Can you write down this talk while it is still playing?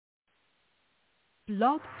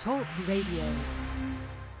Blog Talk Radio.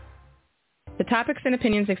 The topics and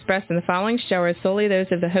opinions expressed in the following show are solely those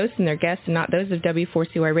of the host and their guests and not those of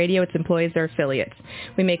W4CY Radio, its employees, or affiliates.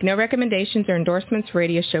 We make no recommendations or endorsements for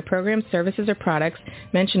radio show programs, services, or products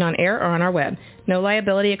mentioned on air or on our web. No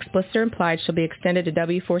liability, explicit or implied, shall be extended to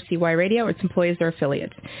W4CY Radio or its employees or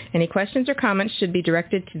affiliates. Any questions or comments should be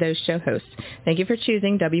directed to those show hosts. Thank you for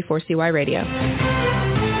choosing W4CY Radio.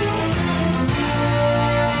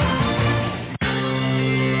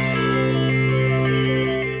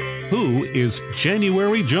 Who is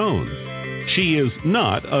January Jones? She is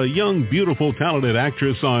not a young, beautiful, talented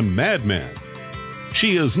actress on Mad Men.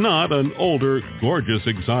 She is not an older, gorgeous,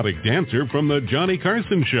 exotic dancer from the Johnny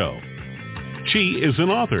Carson show. She is an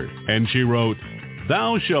author, and she wrote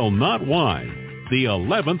Thou Shalt Not Whine, the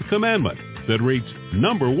 11th Commandment, that reached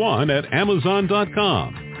 #1 at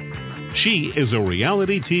Amazon.com. She is a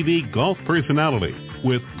reality TV golf personality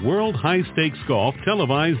with World High Stakes Golf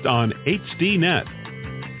televised on HDNet.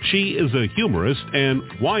 She is a humorist and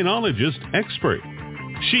winologist expert.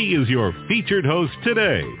 She is your featured host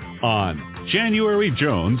today on January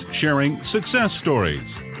Jones Sharing Success Stories.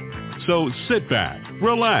 So sit back,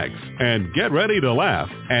 relax, and get ready to laugh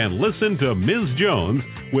and listen to Ms. Jones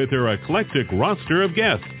with her eclectic roster of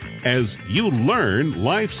guests as you learn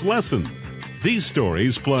life's lessons. These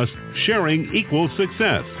stories plus sharing equals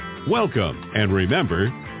success. Welcome, and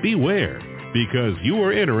remember, beware, because you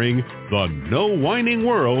are entering the no whining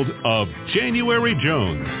world of January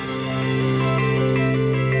Jones.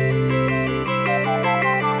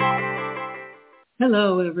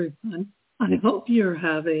 Hello, everyone. I hope you're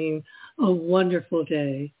having a wonderful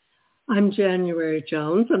day. I'm January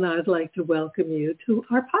Jones, and I'd like to welcome you to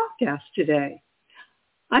our podcast today.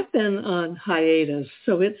 I've been on hiatus,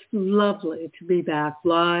 so it's lovely to be back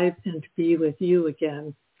live and to be with you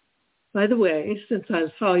again. By the way, since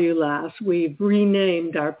I saw you last, we've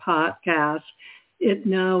renamed our podcast. It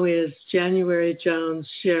now is January Jones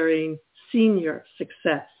Sharing Senior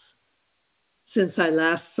Success. Since I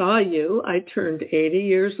last saw you, I turned 80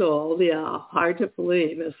 years old. Yeah, hard to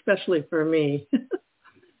believe, especially for me.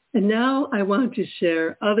 And now I want to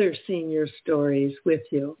share other senior stories with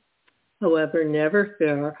you. However, never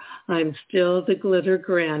fear, I'm still the glitter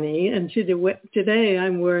granny, and today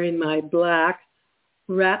I'm wearing my black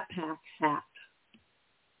Rat Pack hat.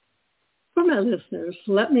 For my listeners,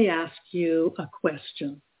 let me ask you a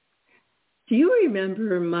question. Do you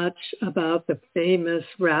remember much about the famous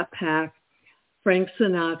Rat Pack, Frank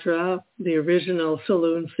Sinatra, the original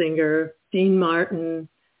Sallon Singer, Dean Martin,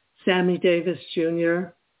 Sammy Davis Jr.?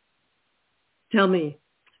 Tell me,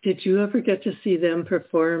 did you ever get to see them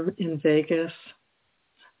perform in Vegas?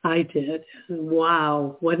 I did.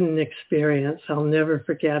 Wow, what an experience. I'll never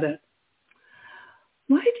forget it.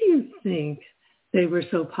 Why do you think they were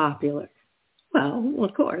so popular? Well,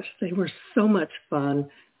 of course, they were so much fun,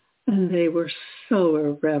 and they were so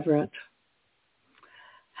irreverent.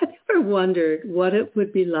 Have you ever wondered what it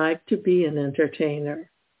would be like to be an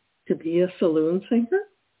entertainer, to be a saloon singer?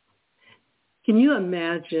 Can you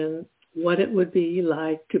imagine what it would be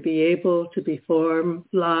like to be able to perform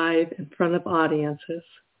live in front of audiences?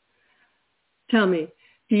 Tell me,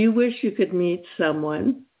 do you wish you could meet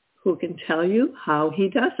someone who can tell you how he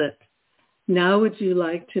does it? Now would you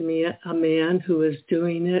like to meet a man who is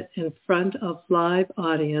doing it in front of live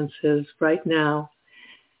audiences right now?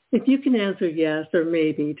 If you can answer yes or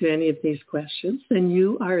maybe to any of these questions, then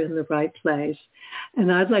you are in the right place.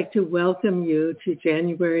 And I'd like to welcome you to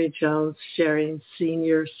January Jones Sharing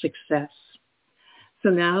Senior Success.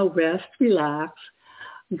 So now rest, relax,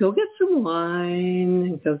 go get some wine,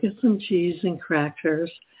 and go get some cheese and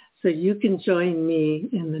crackers, so you can join me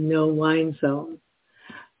in the no wine zone.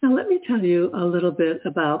 Now let me tell you a little bit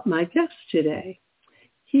about my guest today.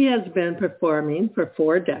 He has been performing for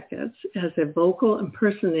 4 decades as a vocal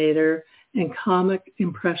impersonator and comic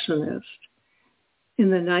impressionist.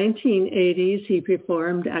 In the 1980s, he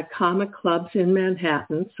performed at comic clubs in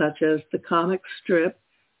Manhattan, such as the Comic Strip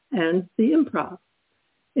and the Improv.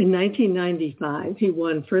 In 1995, he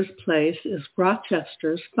won first place as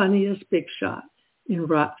Rochester's Funniest Big Shot in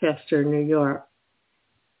Rochester, New York.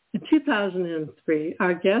 In 2003,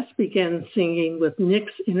 our guest began singing with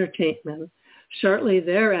Nick's Entertainment. Shortly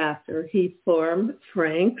thereafter, he formed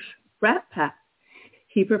Frank's Rat Pack.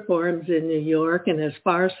 He performs in New York and as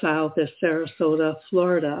far south as Sarasota,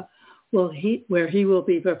 Florida, where he will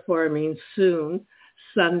be performing soon,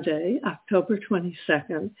 Sunday, October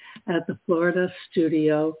 22nd, at the Florida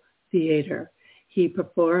Studio Theater. He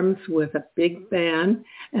performs with a big band,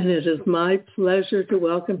 and it is my pleasure to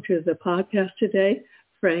welcome to the podcast today,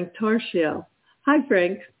 Frank Torchio. Hi,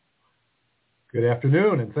 Frank. Good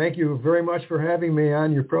afternoon, and thank you very much for having me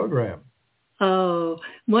on your program. Oh,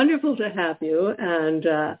 wonderful to have you. And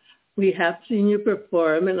we have seen you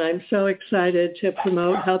perform, and I'm so excited to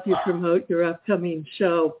help you promote your upcoming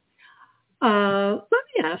show. Let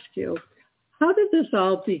me ask you, how did this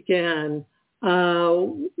all begin?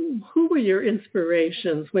 Who were your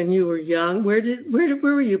inspirations when you were young? Where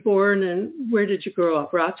were you born, and where did you grow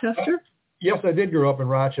up? Rochester? Yes, I did grow up in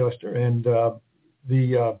Rochester, and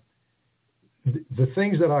the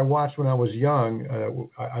things that I watched when I was young,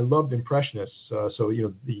 I loved impressionists.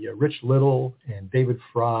 The Rich Little and David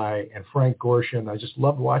Fry and Frank Gorshin. I just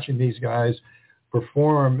loved watching these guys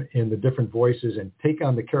perform in the different voices and take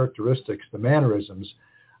on the characteristics, the mannerisms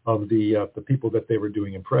of the people that they were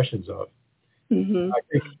doing impressions of. Mm-hmm. I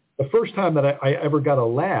think the first time that I ever got a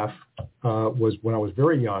laugh was when I was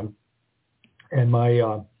very young, and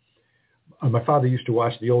my father used to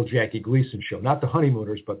watch the old Jackie Gleason show, not the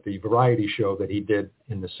Honeymooners, but the variety show that he did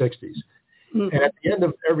in the 60s. Mm-hmm. And at the end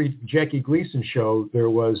of every Jackie Gleason show, there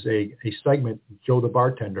was a segment, Joe the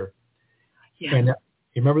Bartender. Yeah. And you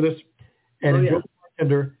remember this? And Joe the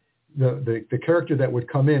Bartender, the character that would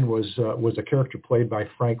come in was a character played by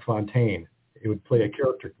Frank Fontaine. It would play a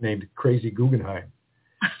character named Crazy Guggenheim.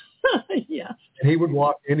 Yes. And he would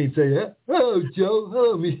walk in, he'd say, "Oh, Joe,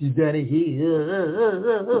 oh, Mr. Danny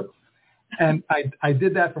here." And I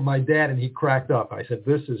did that for my dad, and he cracked up. I said,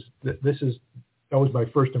 that was my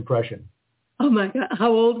first impression. Oh, my God.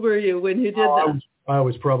 How old were you when you did that? I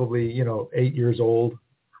was probably, 8 years old.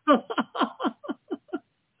 That's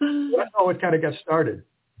how it kind of got started.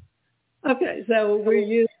 Okay. So were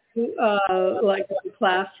you like a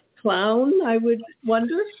class clown, I would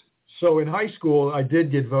wonder? So in high school, I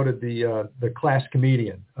did get voted the class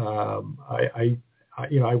comedian.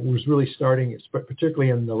 I was really starting, particularly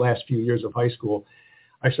in the last few years of high school,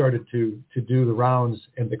 I started to do the rounds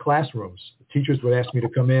in the classrooms. The teachers would ask me to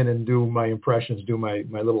come in and do my impressions, do my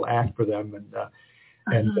little act for them.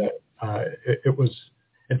 It was,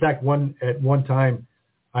 in fact, at one time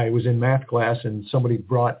I was in math class and somebody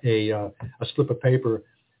brought a slip of paper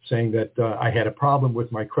saying that I had a problem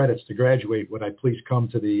with my credits to graduate. Would I please come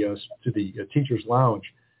to the teacher's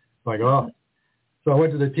lounge? I'm like, oh. So I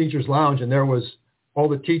went to the teacher's lounge, and there was all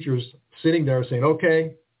the teachers sitting there saying,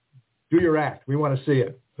 "Okay, do your act. We want to see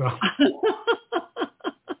it." So.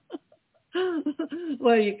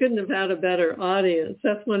 Well, you couldn't have had a better audience.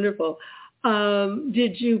 That's wonderful.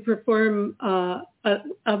 Did you perform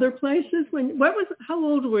other places? How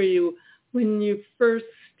old were you when you first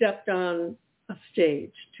stepped on a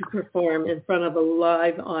stage to perform in front of a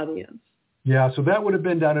live audience? Yeah, so that would have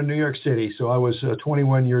been down in New York City. So I was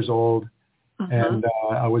 21 years old. Uh-huh. And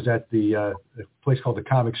I was at the place called the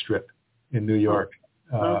Comic Strip in New York.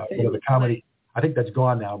 The comedy. I think that's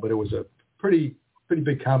gone now, but it was a pretty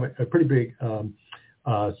big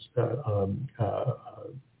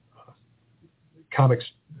comics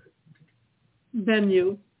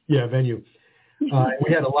venue. Yeah, venue. We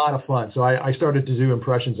had a lot of fun. So I started to do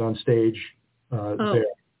impressions on stage there.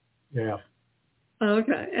 Yeah.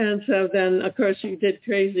 Okay. And so then, of course, you did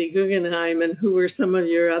Crazy Guggenheim, and who were some of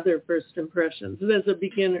your other first impressions as a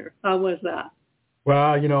beginner? How was that?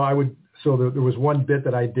 Well, there was one bit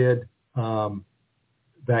that I did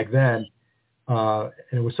back then, and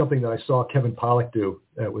it was something that I saw Kevin Pollak do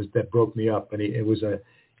that broke me up. And it was a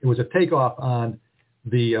takeoff on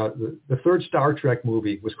the third Star Trek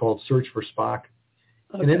movie was called Search for Spock.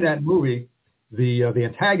 Okay. And in that movie, the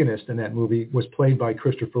antagonist in that movie was played by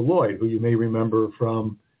Christopher Lloyd, who you may remember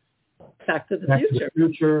from Back to the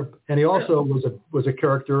Future, and he also was a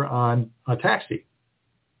character on Taxi.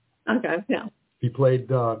 Okay, yeah. He played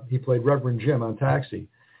Reverend Jim on Taxi.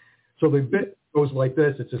 So the bit goes like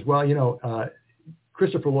this: it says, "Well,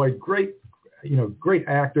 Christopher Lloyd, great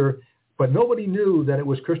actor, but nobody knew that it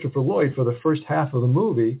was Christopher Lloyd for the first half of the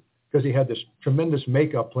movie because he had this tremendous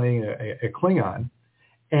makeup playing a Klingon."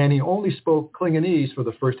 And he only spoke Klingonese for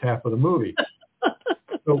the first half of the movie.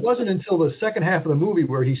 So it wasn't until the second half of the movie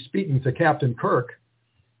where he's speaking to Captain Kirk,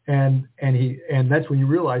 and that's when you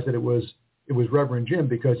realize that it was Reverend Jim,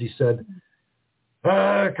 because he said,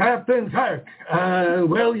 "Captain Kirk,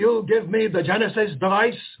 will you give me the Genesis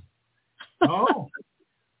device?" "Oh,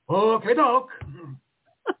 okay, doc."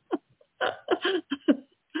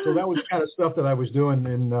 So that was the kind of stuff that I was doing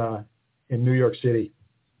in New York City.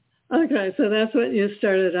 Okay, so that's what you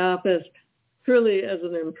started off as, truly as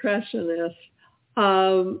an impressionist.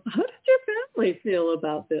 How did your family feel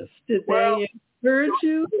about this? Did they encourage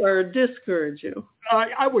you or discourage you?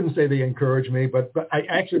 I wouldn't say they encouraged me, but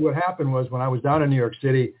actually what happened was when I was down in New York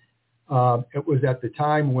City, it was at the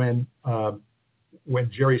time when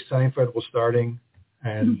Jerry Seinfeld was starting,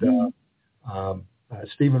 and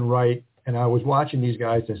Stephen Wright, and I was watching these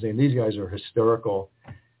guys and saying, these guys are hysterical.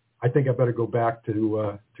 I think I better go back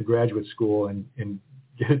to graduate school and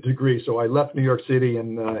get a degree. So I left New York City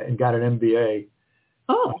and got an MBA.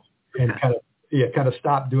 Oh. And kind of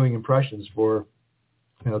stopped doing impressions for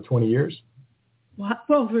 20 years. What?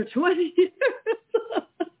 Over 20 years?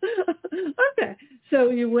 Okay. So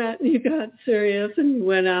you got serious, and you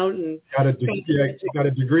went out and got a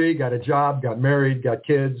degree, got a job, got married, got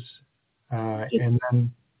kids, and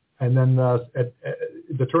then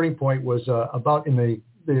the turning point was about in the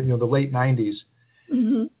late 90s.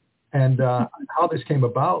 Mm-hmm. And how this came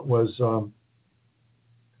about was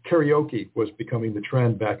karaoke was becoming the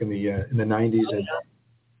trend back in the 90s,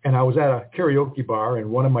 and I was at a karaoke bar, and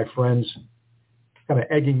one of my friends kind of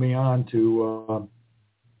egging me on to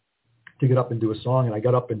get up and do a song, and I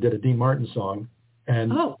got up and did a Dean Martin song,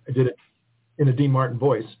 and I did it in a Dean Martin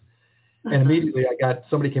voice. And immediately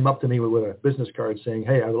somebody came up to me with a business card saying,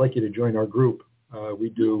 "Hey, I would like you to join our group.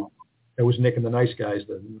 It was Nick and the Nice Guys,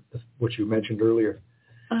 which you mentioned earlier."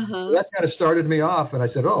 So that kind of started me off, and I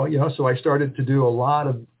said, so I started to do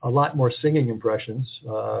a lot more singing impressions.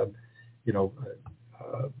 In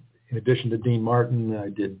addition to Dean Martin, I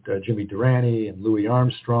did Jimmy Durante and Louis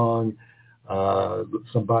Armstrong,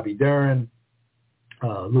 some Bobby Darin,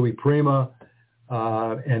 Louie Prima,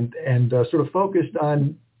 and sort of focused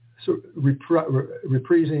on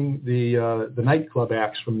reprising the nightclub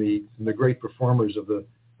acts from the great performers of the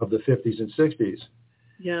 50s and 60s.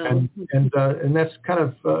 Yeah. And that's kind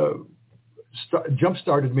of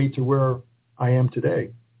jump-started me to where I am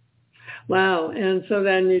today. Wow. And so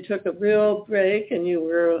then you took a real break, and you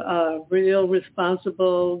were a real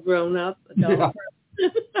responsible grown-up adult,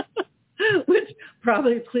 which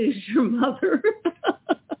probably pleased your mother.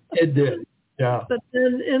 It did, yeah. But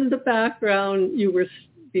then in the background, you were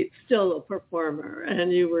still a performer,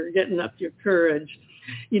 and you were getting up your courage.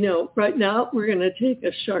 Right now we're going to take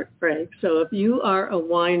a short break. So if you are a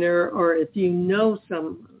whiner, or if you know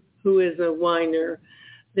someone who is a whiner,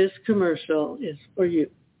 this commercial is for you.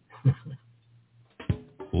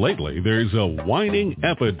 Lately, there's a whining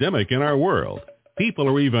epidemic in our world. People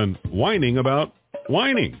are even whining about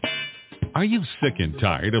whining. Are you sick and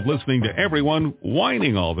tired of listening to everyone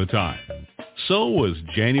whining all the time? So was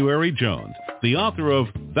January Jones, the author of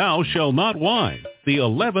Thou Shalt Not Whine, the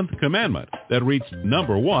 11th commandment that reached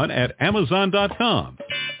number 1 at Amazon.com.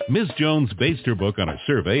 Ms. Jones based her book on a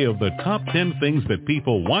survey of the top 10 things that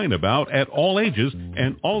people whine about at all ages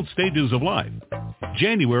and all stages of life.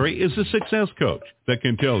 January is a success coach that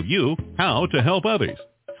can tell you how to help others.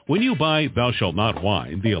 When you buy Thou Shalt Not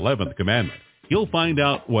Whine, the 11th commandment, you'll find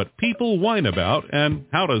out what people whine about and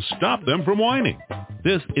how to stop them from whining.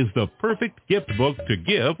 This is the perfect gift book to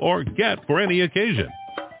give or get for any occasion.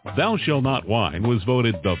 Thou Shalt Not Whine was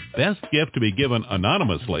voted the best gift to be given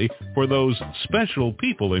anonymously for those special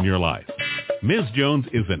people in your life. Ms. Jones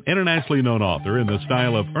is an internationally known author in the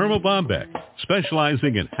style of Irma Bombeck,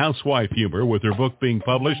 specializing in housewife humor, with her book being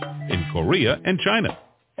published in Korea and China.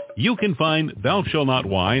 You can find Thou Shalt Not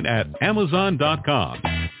Whine at Amazon.com.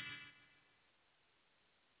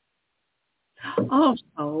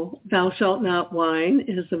 Also, Thou Shalt Not Whine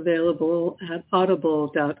is available at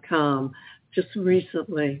Audible.com just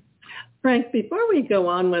recently. Frank, before we go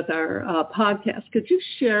on with our podcast, could you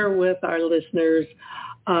share with our listeners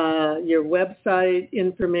your website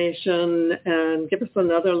information and give us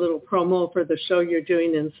another little promo for the show you're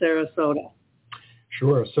doing in Sarasota?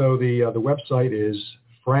 Sure. So the website is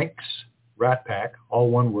Frank's Rat Pack, all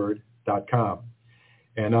one word, .com.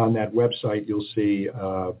 And on that website, you'll see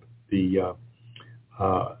the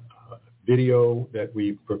video that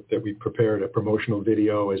we prepared, a promotional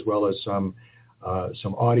video, as well as some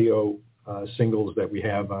audio singles that we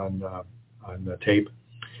have on the tape,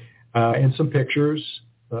 and some pictures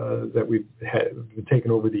that we've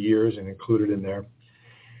taken over the years and included in there.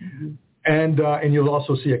 Mm-hmm. And you'll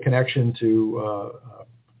also see a connection to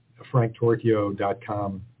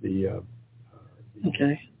franktorchio.com, the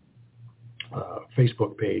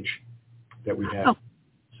Facebook page that we have. Oh,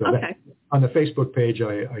 so okay. On the Facebook page,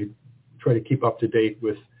 I try to keep up to date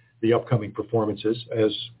with the upcoming performances.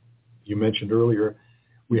 As you mentioned earlier,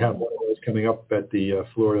 we have one of those coming up at the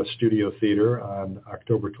Florida Studio Theater on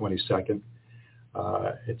October 22nd.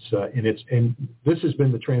 And this has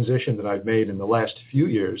been the transition that I've made in the last few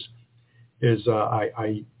years. Is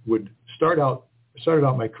I would started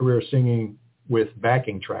out my career singing with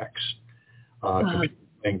backing tracks,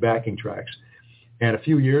 playing backing tracks. And a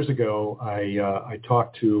few years ago, I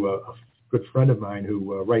talked to a good friend of mine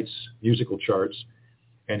who writes musical charts,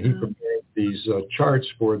 and he prepared these charts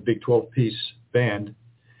for a big 12-piece band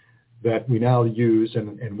that we now use,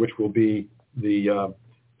 and which will be the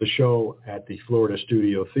show at the Florida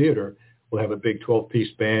Studio Theater. We'll have a big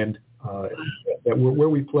 12-piece band where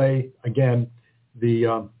we play again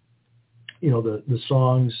the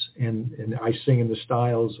songs, and I sing in the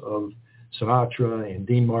styles of Sinatra and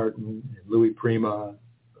Dean Martin and Louie Prima,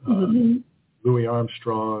 Louis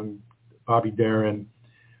Armstrong, Bobby Darin,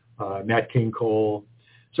 Nat King Cole.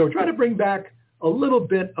 So try to bring back a little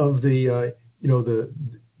bit of the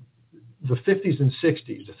 50s and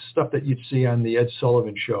 60s, the stuff that you'd see on the Ed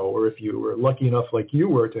Sullivan Show, or if you were lucky enough, like you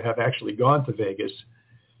were, to have actually gone to Vegas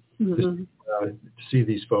to see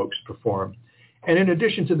these folks perform. And in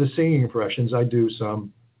addition to the singing impressions, I do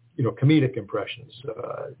some, comedic impressions.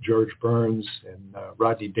 George Burns and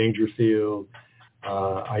Rodney Dangerfield.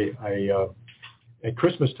 At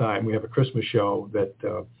Christmas time, we have a Christmas show that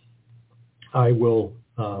I will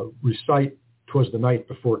recite "'Twas the Night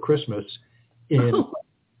Before Christmas" in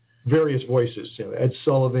various voices. Ed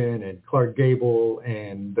Sullivan and Clark Gable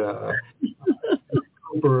and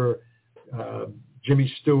Cooper,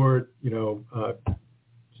 Jimmy Stewart.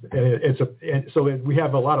 So we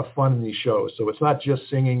have a lot of fun in these shows. So it's not just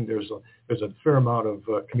singing. There's a fair amount of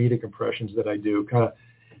comedic impressions that I do. Kind of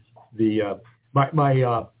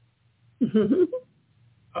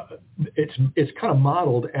it's kind of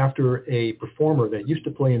modeled after a performer that used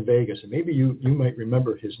to play in Vegas, and maybe you might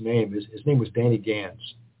remember his name. His name was Danny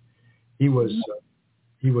Gans. He was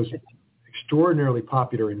extraordinarily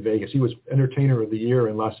popular in Vegas. He was Entertainer of the Year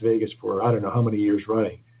in Las Vegas for I don't know how many years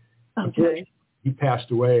running. Okay. He passed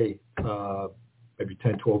away maybe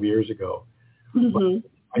 10, 12 years ago.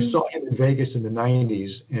 I saw him in Vegas in the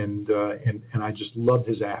 90s, and I just loved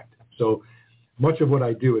his act. So much of what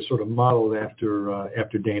I do is sort of modeled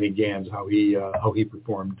after Danny Gans, how he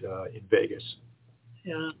performed in Vegas.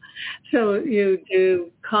 Yeah. So you do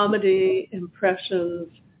comedy impressions,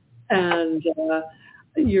 and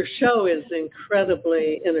your show is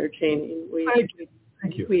incredibly entertaining.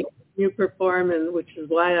 Thank you. You perform, and which is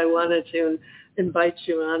why I wanted to invite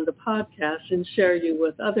you on the podcast and share you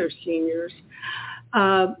with other seniors.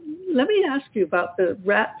 Let me ask you about the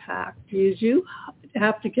Rat Pack. Did you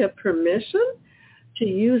have to get permission to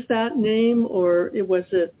use that name, or was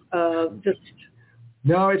it just?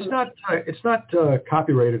 No, it's not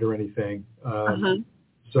copyrighted or anything.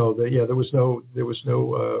 So there was no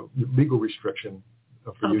legal restriction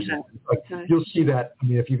for using it. But you'll see that. I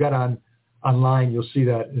mean, if you got online, you'll see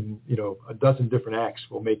that in a dozen different acts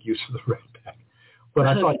will make use of the Rat Pack. But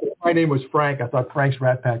I thought my name was Frank. I thought Frank's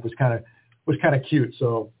Rat Pack was kind of cute,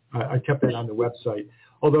 so I kept that on the website.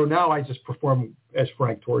 Although now I just perform as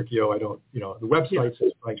Frank Torchio. I don't, the website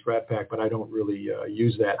says Frank's Rat Pack, but I don't really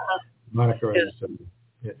use that moniker.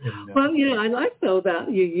 Well, I like though that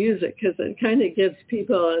you use it because it kind of gives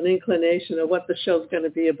people an inclination of what the show's going to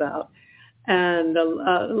be about, and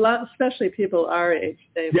a lot, especially people our age.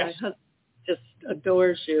 Dave, my husband just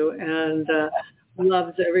adores you and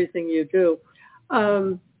loves everything you do.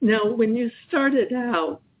 Now, when you started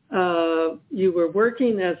out, you were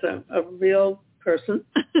working as a real person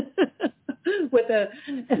with a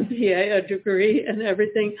MBA, a degree and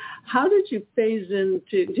everything. How did you phase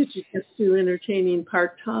into, did you just do entertaining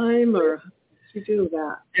part-time, or how did you do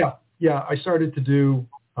that? Yeah. I started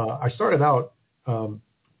out, in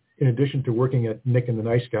addition to working at Nick and the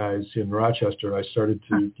Nice Guys in Rochester, I started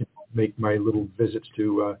to make my little visits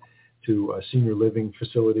to senior living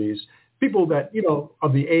facilities, people that,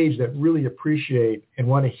 of the age that really appreciate and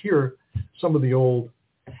want to hear some of the old.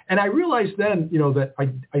 And I realized then, that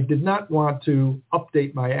I did not want to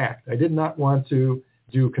update my act. I did not want to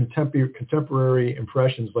do contemporary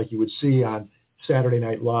impressions like you would see on Saturday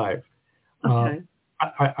Night Live. Okay.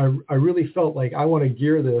 I really felt like I want to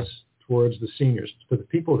gear this towards the seniors, to the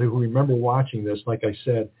people who remember watching this, like I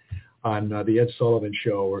said, on the Ed Sullivan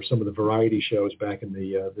Show or some of the variety shows back in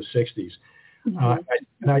the 60s.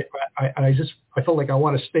 I felt like I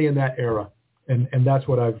want to stay in that era, and that's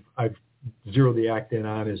what I've zeroed the act in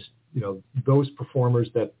on, is those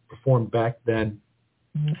performers that performed back then,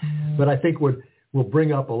 that I think will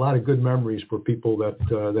bring up a lot of good memories for people that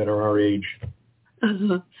are our age.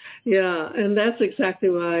 Yeah, and that's exactly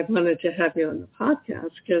why I wanted to have you on the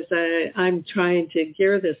podcast, because I'm trying to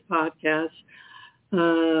gear this podcast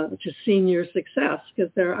to senior success,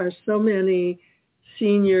 because there are so many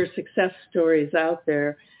senior success stories out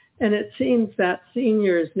there. And it seems that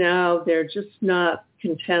seniors now, they're just not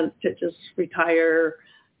content to just retire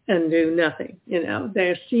and do nothing.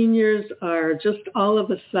 Their seniors are just all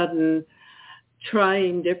of a sudden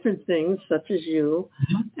trying different things, such as you,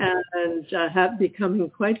 and have becoming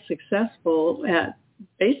quite successful at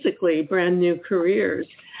basically brand new careers.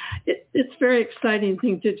 Is it's a very exciting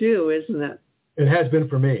thing to do, isn't it? It has been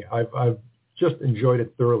for me. I've just enjoyed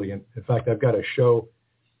it thoroughly. And in fact, I've got a show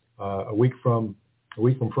a week from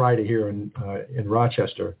Friday here in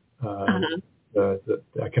Rochester. I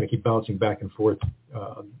kind of keep bouncing back and forth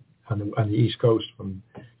on the East Coast from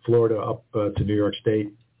Florida up to New York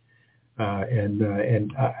State,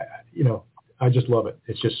 and I just love it.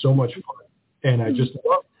 It's just so much fun, and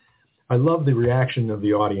I love the reaction of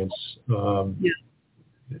the audience.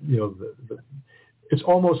 It's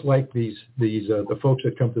almost like the folks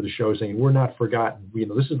that come to the show saying, "We're not forgotten.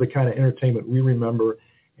 This is the kind of entertainment we remember."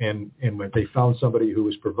 And when they found somebody who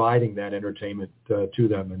was providing that entertainment to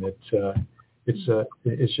them, and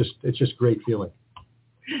it's just great feeling.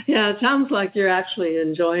 Yeah, it sounds like you're actually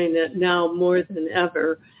enjoying it now more than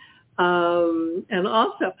ever. And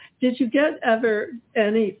also, did you get ever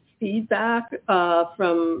any feedback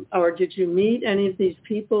from, or did you meet any of these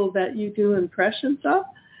people that you do impressions of?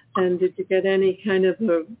 And did you get any kind of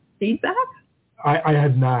feedback? I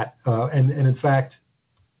have not, and in fact,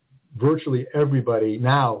 virtually everybody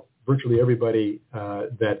that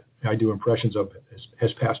I do impressions of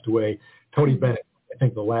has passed away. Tony Bennett, I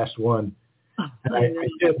think the last one. And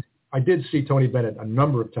I did see Tony Bennett a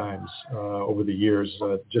number of times over the years.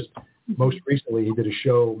 Just most recently, he did a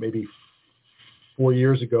show maybe 4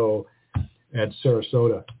 years ago at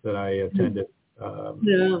Sarasota that I attended.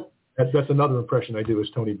 That's another impression I do is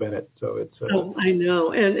Tony Bennett. So it's. I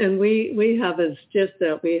know, and we have as just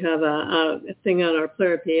that we have a thing on our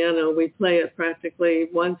player piano. We play it practically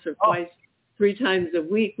once or twice, 3 times a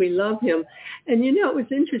week. We love him, and it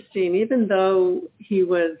was interesting. Even though he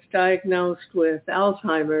was diagnosed with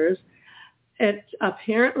Alzheimer's,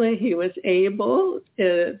 apparently he was able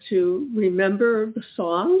to remember the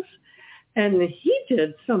songs, and he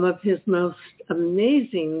did some of his most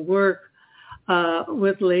amazing work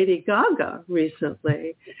with Lady Gaga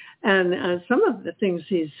recently. And some of the things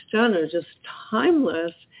he's done are just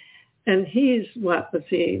timeless. And he's,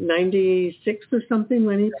 96 or something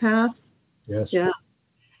when he passed? Yes. Yeah.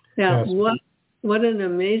 Yes. What an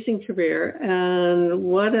amazing career. And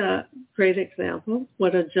what a great example.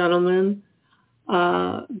 What a gentleman.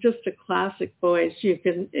 Just a classic voice. You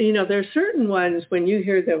can, there are certain ones when you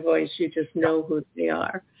hear their voice, you just know who they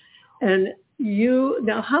are. And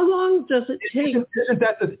now, how long does it take? Isn't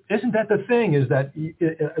that the thing? Is that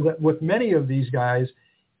with many of these guys,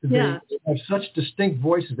 they have such distinct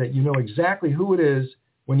voices that you know exactly who it is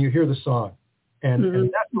when you hear the song,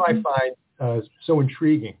 and that's what I find so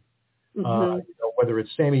intriguing. Whether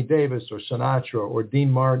it's Sammy Davis or Sinatra or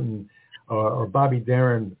Dean Martin or Bobby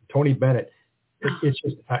Darin, Tony Bennett, it's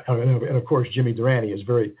just, and of course Jimmy Durante is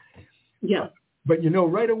very. But you know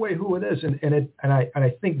right away who it is, and I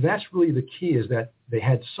think that's really the key, is that they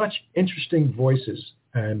had such interesting voices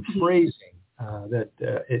and phrasing that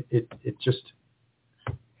it just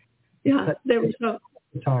they were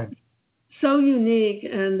so unique,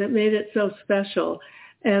 and that made it so special,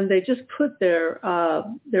 and they just put their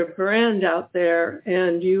brand out there,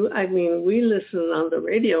 and we listen on the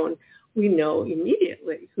radio and we know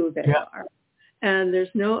immediately who they are, and there's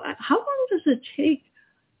how long does it take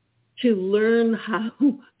to learn how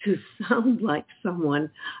to sound like someone?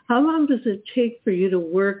 How long does it take for you to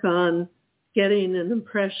work on getting an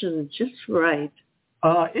impression just right?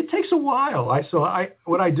 It takes a while.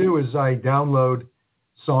 What I do is I download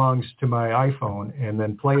songs to my iPhone and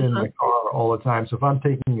then play it in my car all the time. So if I'm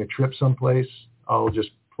taking a trip someplace, I'll just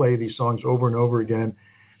play these songs over and over again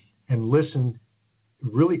and listen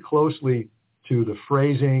really closely to the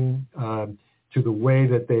phrasing, to the way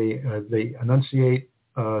that they enunciate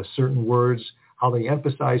certain words, how they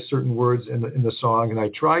emphasize certain words in the song, and I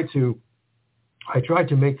try to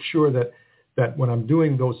make sure that when I'm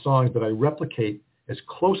doing those songs that I replicate as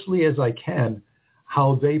closely as I can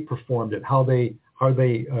how they performed it, how they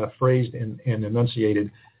phrased and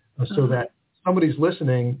enunciated, so that somebody's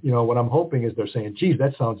listening. What I'm hoping is they're saying, "Geez,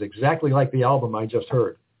 that sounds exactly like the album I just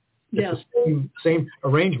heard." It's the same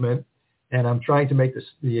arrangement, and I'm trying to make this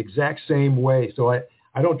the exact same way. So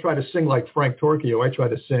I don't try to sing like Frank Torchio. I try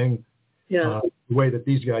to sing the way that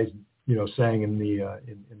these guys, sang in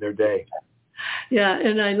their day. Yeah,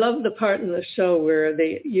 and I love the part in the show where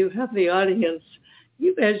you have the audience,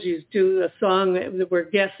 as you do a song, we're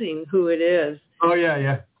guessing who it is. Oh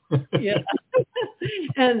yeah.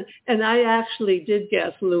 And I actually did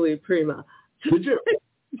guess Louie Prima. Did you?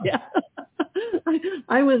 Yeah.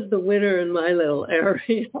 I was the winner in my little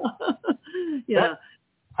area.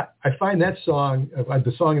 I find that song,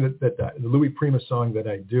 the song that the Louie Prima song that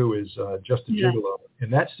I do is Just a Gigolo,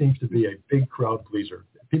 and that seems to be a big crowd pleaser.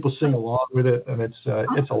 People sing along with it, and it's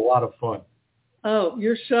a lot of fun. Oh,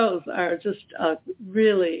 your shows are just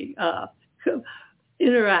really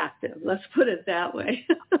interactive. Let's put it that way.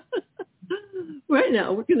 Right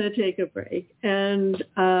now, we're going to take a break. And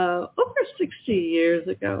over 60 years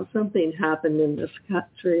ago, something happened in this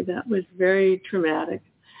country that was very traumatic.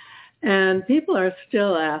 And people are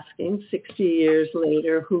still asking, 60 years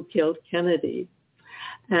later, who killed Kennedy?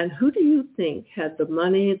 And who do you think had the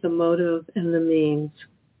money, the motive, and the means?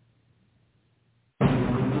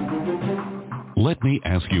 Let me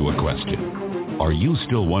ask you a question. Are you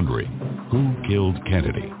still wondering who killed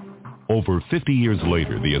Kennedy? Over 50 years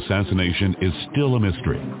later, the assassination is still a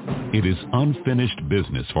mystery. It is unfinished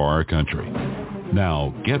business for our country.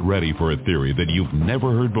 Now, get ready for a theory that you've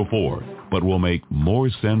never heard before, but will make more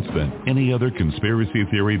sense than any other conspiracy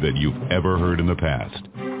theory that you've ever heard in the past.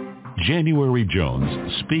 January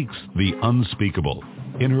Jones speaks the unspeakable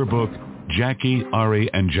in her book, Jackie, Ari,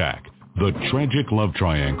 and Jack, The Tragic Love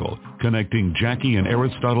Triangle, connecting Jackie and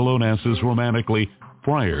Aristotle Onassis romantically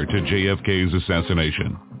prior to JFK's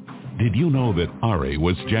assassination. Did you know that Ari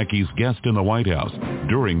was Jackie's guest in the White House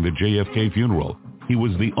during the JFK funeral? He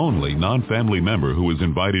was the only non-family member who was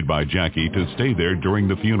invited by Jackie to stay there during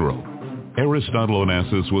the funeral. Aristotle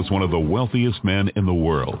Onassis was one of the wealthiest men in the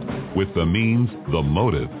world, with the means, the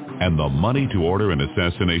motive, and the money to order an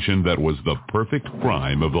assassination that was the perfect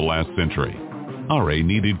crime of the last century. Ari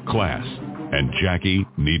needed class, and Jackie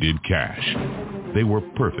needed cash. They were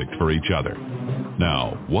perfect for each other.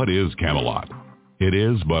 Now, what is Camelot? It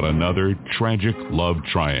is but another tragic love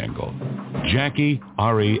triangle. Jackie,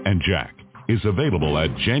 Ari, and Jack is available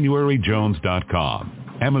at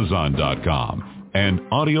JanuaryJones.com, Amazon.com, and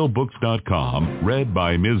audiobooks.com, read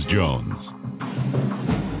by Ms. Jones.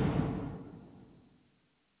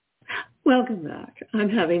 Welcome back. I'm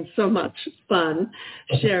having so much fun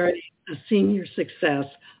sharing a senior success,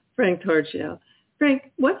 Frank Torchio.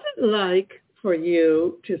 Frank, what's it like for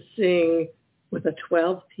you to sing with a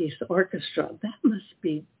 12-piece orchestra? That must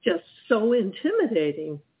be just so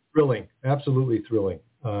intimidating. Thrilling, absolutely thrilling.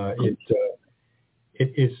 It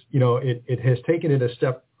is, it has taken it a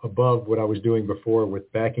step above what I was doing before with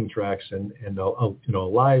backing tracks and a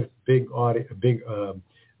live big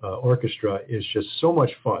orchestra is just so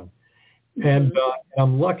much fun. And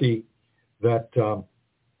I'm lucky that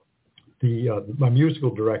my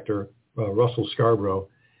musical director, Russell Scarbrough,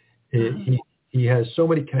 he has so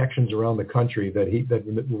many connections around the country that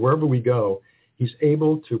wherever we go, he's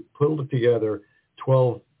able to pull together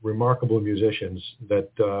 12 remarkable musicians that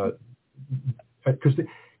because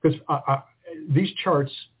these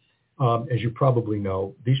charts, as you probably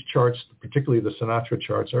know, these charts, particularly the Sinatra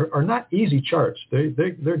charts, are not easy charts.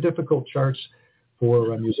 They're difficult charts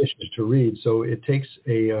for musicians to read. So it takes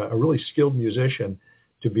a really skilled musician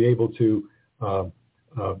to be able to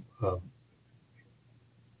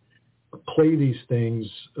play these things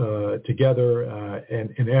together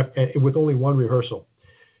and with only one rehearsal.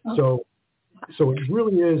 So it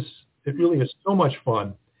really is so much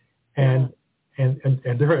fun, and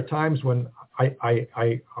there are times when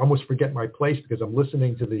I almost forget my place because I'm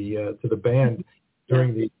listening to the band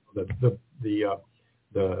during the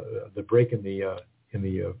break in the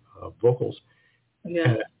vocals. Yeah.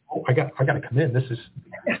 And I got to come in. This is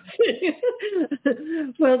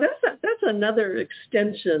well. That's another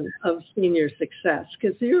extension of senior success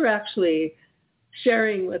because you're actually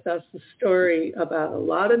sharing with us the story about a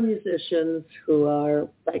lot of musicians who are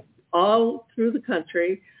like all through the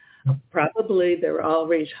country. Probably they're all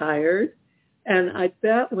retired, and I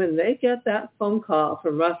bet when they get that phone call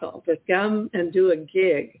from Russell to come and do a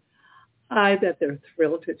gig, I bet they're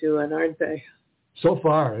thrilled to do it, aren't they? So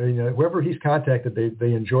far, whoever he's contacted,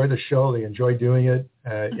 they enjoy the show. They enjoy doing it.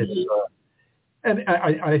 And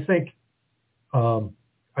I think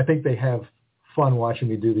they have fun watching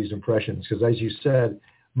me do these impressions because, as you said,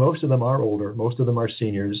 most of them are older, most of them are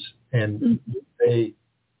seniors, and they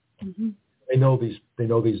know these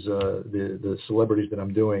the celebrities that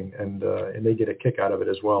I'm doing, and they get a kick out of it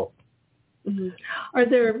as well. Mm-hmm. Are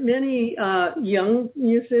there many young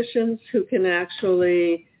musicians who can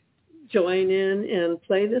actually join in and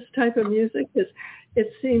play this type of music? Because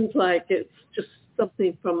it seems like it's just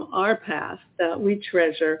something from our past that we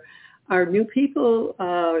treasure. Are new people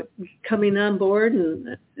coming on board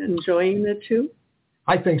and enjoying it too?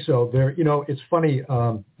 I think so. It's funny,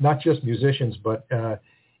 not just musicians, but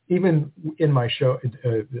even in my show,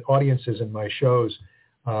 audiences in my shows,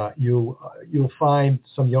 you'll find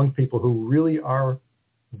some young people who really are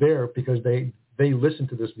there because they listen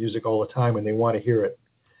to this music all the time and they want to hear it.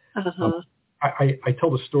 Uh-huh. I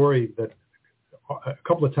tell the story that a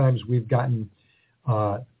couple of times we've gotten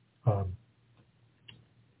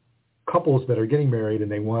couples that are getting married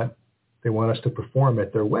and they want they want us to perform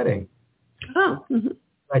at their wedding. Oh. Mm-hmm.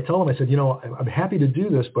 I told them, I said, I'm happy to do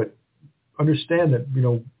this, but understand that,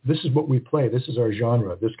 this is what we play. This is our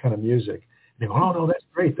genre, this kind of music. And they go, oh, no, that's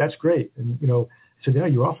great. That's great. And, I said, yeah,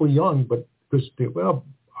 you're awfully young, but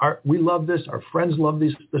we love this. Our friends love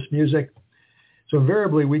this music. So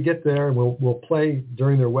invariably we get there and we'll play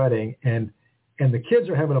during their wedding, and the kids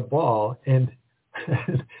are having a ball. And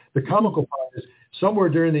the comical part is somewhere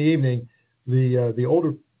during the evening, the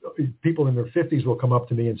older people in their 50s will come up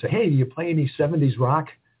to me and say, hey, do you play any 70s rock?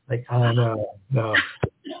 Like, no.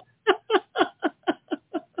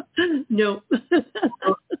 No.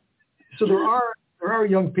 So there are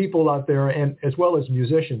young people out there, and as well as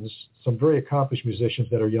musicians, some very accomplished musicians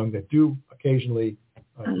that are young that do occasionally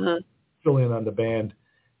fill in on the band.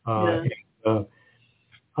 I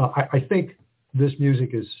think this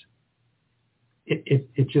music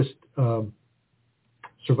it just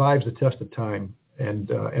survives the test of time,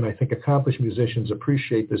 and I think accomplished musicians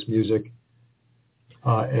appreciate this music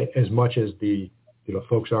as much as the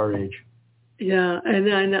folks our age. Yeah,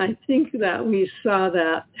 and I think that we saw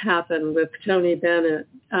that happen with Tony Bennett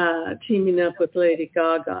teaming up with Lady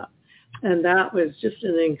Gaga, and that was just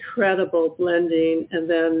an incredible blending. And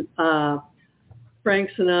then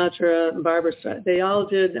Frank Sinatra and Barbra Streisand, they all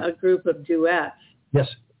did a group of duets. Yes.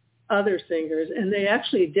 Other singers, and they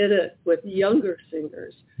actually did it with younger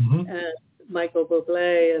singers, and Michael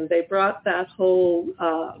Bublé, and they brought that whole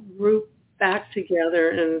group back together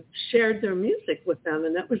and shared their music with them,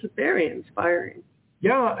 and that was very inspiring.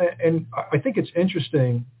 Yeah, and I think it's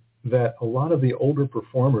interesting that a lot of the older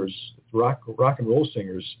performers, rock and roll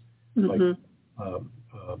singers, like I'm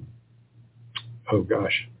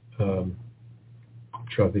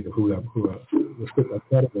trying to think of who let's put that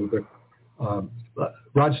category, but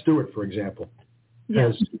Rod Stewart, for example,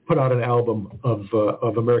 has put out an album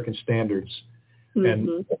of American standards,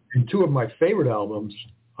 and two of my favorite albums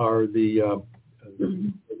are the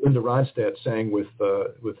Linda Ronstadt sang with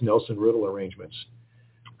Nelson Riddle arrangements.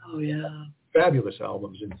 Oh yeah, fabulous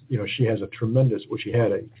albums, and she has tremendous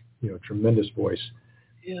voice.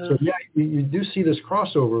 Yeah. So yeah, you do see this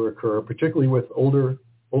crossover occur, particularly with older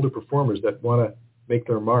performers that want to make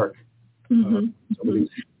their mark.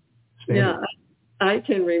 Yeah, I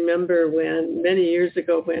can remember many years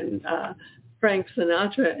ago when Frank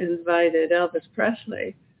Sinatra invited Elvis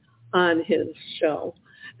Presley on his show.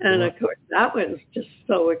 And of course, that was just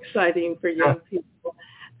so exciting for young people.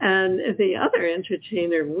 And the other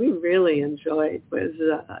entertainer we really enjoyed was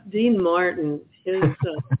Dean Martin, his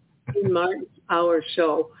Dean Martin's Hour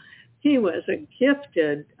Show. He was a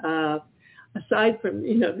gifted, aside from,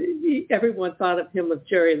 everyone thought of him with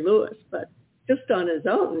Jerry Lewis, but just on his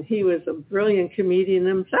own, he was a brilliant comedian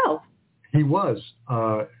himself. He was.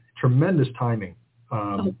 Tremendous timing.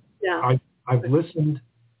 I've listened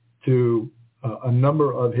to a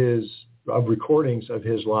number of recordings of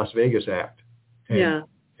his Las Vegas act. And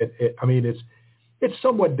it's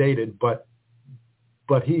somewhat dated, but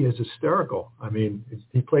he is hysterical. I mean,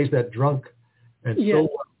 he plays that drunk, and you're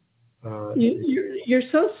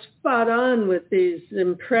so spot on with these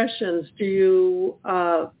impressions. Do you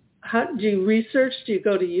research? Do you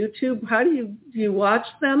go to YouTube? How do you watch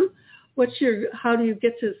them? How do you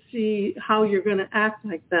get to see how you're going to act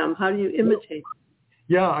like them? How do you imitate them?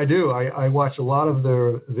 Yeah, I do. I watch a lot of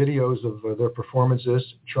their videos of their performances,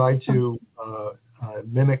 try to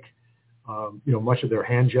mimic, much of their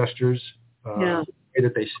hand gestures, the way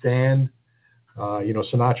that they stand.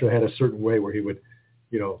 Sinatra had a certain way where he would,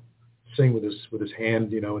 sing with his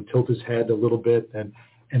hand, and tilt his head a little bit, and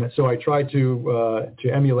so I try to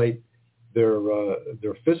emulate their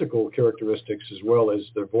physical characteristics as well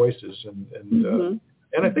as their voices, and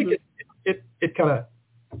I think it kind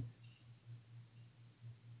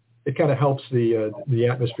of helps the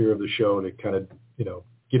atmosphere of the show to kind of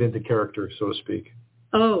get into character, so to speak.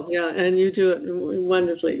 Oh yeah, and you do it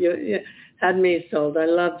wonderfully. You had me sold. I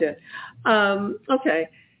loved it. Okay,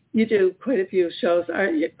 you do quite a few shows. Are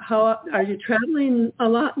you traveling a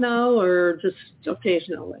lot now, or just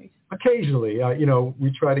occasionally? Occasionally,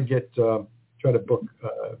 we try to book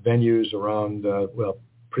venues around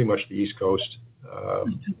pretty much the East Coast.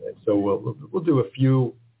 So we'll do a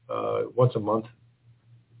few once a month.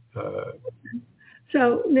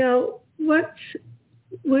 So now,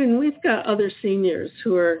 when we've got other seniors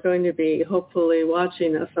who are going to be hopefully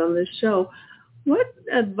watching us on this show, what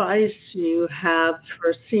advice do you have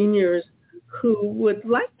for seniors who would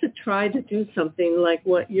like to try to do something like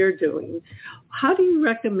what you're doing? How do you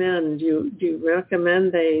recommend? Do you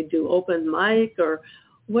recommend they do open mic, or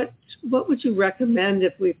what would you recommend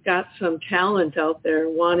if we've got some talent out there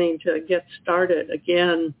wanting to get started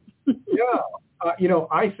again?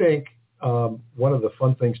 I think one of the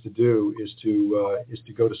fun things to do is to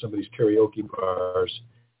go to some of these karaoke bars.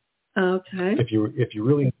 Okay. If you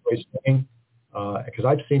really enjoy singing, because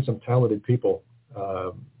I've seen some talented people,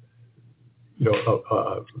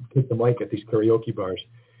 take the mic at these karaoke bars.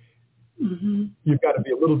 Mm-hmm. You've got to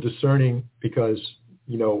be a little discerning because,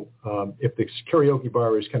 if the karaoke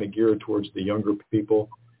bar is kind of geared towards the younger people,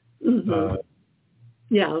 Mm-hmm.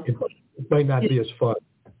 It might not be as fun.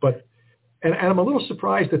 But and I'm a little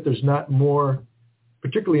surprised that there's not more,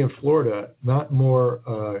 particularly in Florida, not more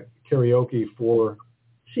karaoke for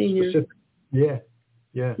seniors. Yeah.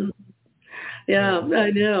 Mm-hmm. Yeah,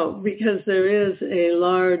 I know, because there is a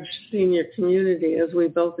large senior community, as we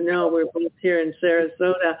both know. We're both here in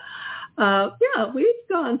Sarasota. We've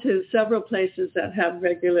gone to several places that have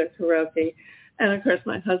regular karaoke. And, of course,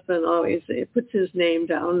 my husband always puts his name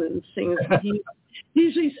down and sings. He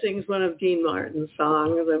usually sings one of Dean Martin's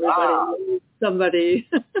songs. Everybody knows somebody.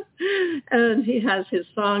 And he has his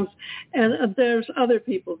songs. And there's other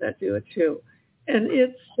people that do it, too. And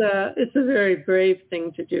it's a very brave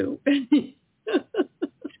thing to do. And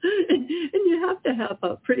you have to have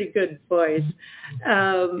a pretty good voice.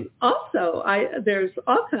 Also, there's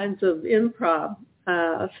all kinds of improv,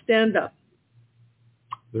 stand-up.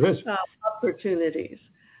 There is opportunities.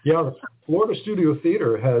 Yeah, the Florida Studio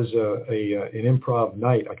Theater has an improv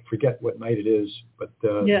night. I forget what night it is, but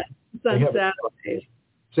it's on Saturdays.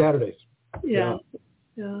 Saturdays. Yeah,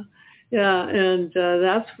 and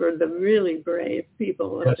that's for the really brave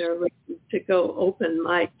people if they're looking to go open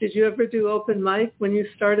mic. Did you ever do open mic when you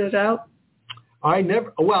started out? I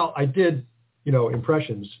never. Well, I did,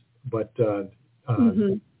 impressions, but but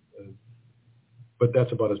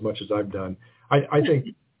that's about as much as I've done.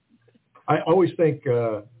 I always think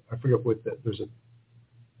I forget what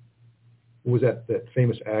who was that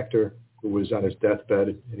famous actor who was on his deathbed,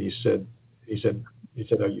 and he said,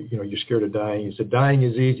 "Are you're scared of dying?" He said, "Dying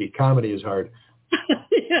is easy. Comedy is hard."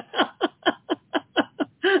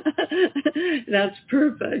 That's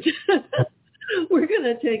perfect. We're going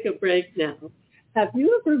to take a break now. Have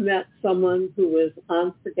you ever met someone who was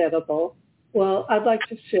unforgettable? Well, I'd like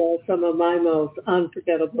to share some of my most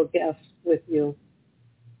unforgettable guests with you.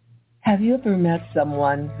 Have you ever met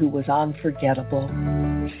someone who was unforgettable?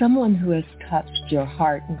 Someone who has touched your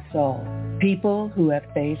heart and soul? People who have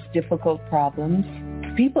faced difficult problems?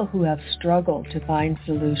 People who have struggled to find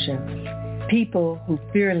solutions? People who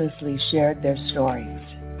fearlessly shared their stories?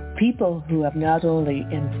 People who have not only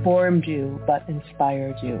informed you but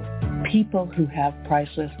inspired you? People who have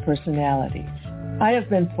priceless personalities? I have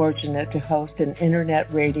been fortunate to host an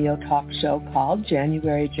internet radio talk show called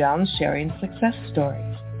January Jones Sharing Success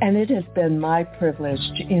Stories. And it has been my privilege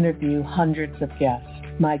to interview hundreds of guests.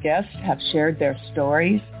 My guests have shared their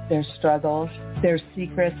stories, their struggles, their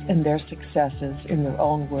secrets, and their successes in their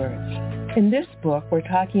own words. In this book, we're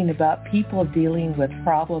talking about people dealing with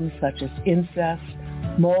problems such as incest,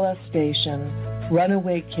 molestation,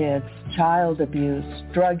 runaway kids, child abuse,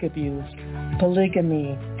 drug abuse,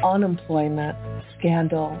 polygamy, unemployment,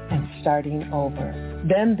 scandal, and starting over.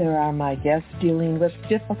 Then there are my guests dealing with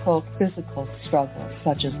difficult physical struggles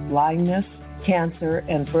such as blindness, cancer,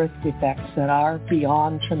 and birth defects that are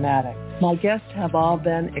beyond traumatic. My guests have all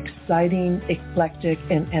been exciting, eclectic,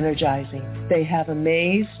 and energizing. They have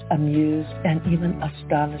amazed, amused, and even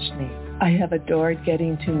astonished me. I have adored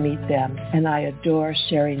getting to meet them, and I adore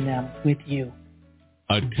sharing them with you.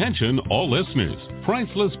 Attention all listeners.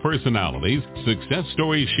 Priceless Personalities, Success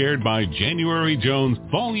Stories Shared by January Jones,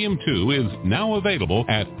 Volume 2 is now available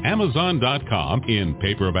at Amazon.com in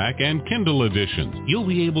paperback and Kindle editions. You'll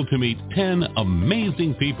be able to meet 10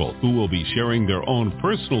 amazing people who will be sharing their own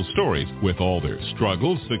personal stories with all their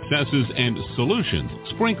struggles, successes, and solutions,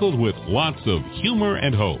 sprinkled with lots of humor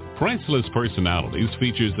and hope. Priceless Personalities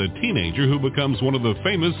features a teenager who becomes one of the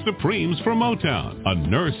famous Supremes from Motown, a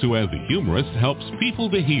nurse who as a humorist helps people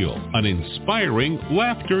to heal, an inspiring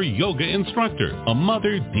laughter yoga instructor, a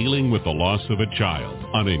mother dealing with the loss of a child,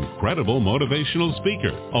 an incredible motivational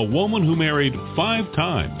speaker, a woman who married 5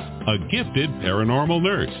 times, a gifted paranormal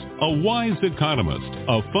nurse, a wise economist,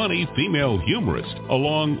 a funny female humorist,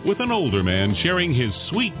 along with an older man sharing his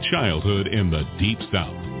sweet childhood in the Deep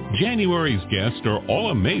South. January's guests are all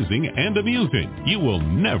amazing and amusing. You will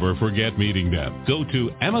never forget meeting them. Go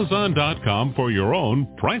to Amazon.com for your own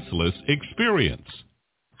priceless experience.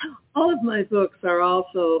 All of my books are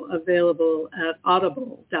also available at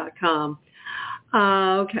Audible.com.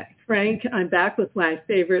 Okay, Frank, I'm back with my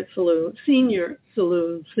favorite senior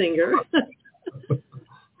saloon singer.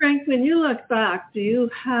 Frank, when you look back, do you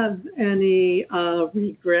have any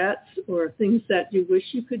regrets or things that you wish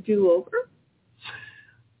you could do over?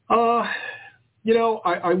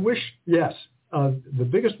 I wish, yes. The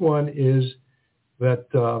biggest one is that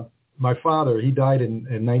my father, he died in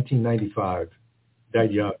 1995,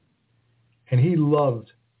 died young. And he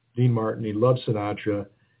loved Dean Martin. He loved Sinatra.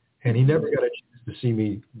 And he never got a chance to see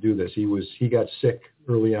me do this. He got sick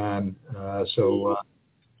early on.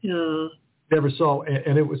 Never saw.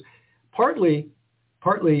 And it was partly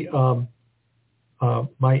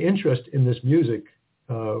my interest in this music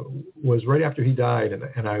was right after he died,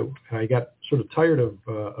 and I got sort of tired of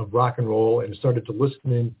rock and roll and started to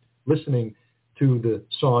listening to the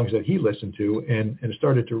songs that he listened to, and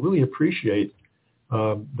started to really appreciate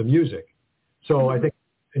the music. So I think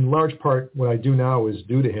in large part what I do now is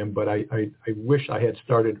due to him, but I wish I had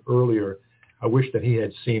started earlier. I wish that he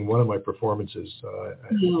had seen one of my performances.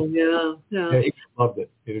 He loved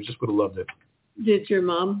it. He just would have loved it. Did your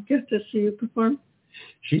mom get to see you perform?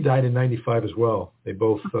 She died in 95 as well. They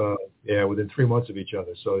both, within 3 months of each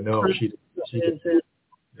other. So no, she did.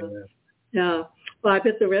 Yeah. Well, I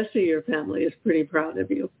bet the rest of your family is pretty proud of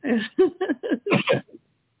you.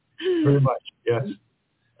 Very much, yes.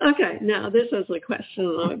 Okay, now this is a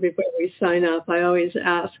question before we sign up. I always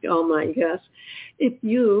ask all my guests, if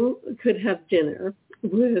you could have dinner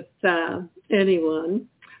with anyone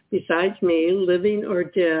besides me, living or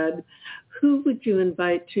dead, who would you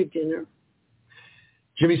invite to dinner?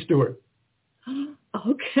 Jimmy Stewart.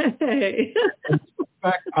 Okay. In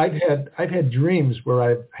fact, I've had dreams where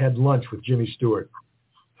I've had lunch with Jimmy Stewart.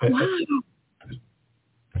 Wow.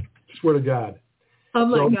 I swear to God. Oh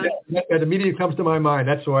my God. That immediately comes to my mind.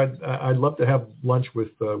 That's why I'd love to have lunch with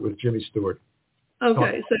Jimmy Stewart.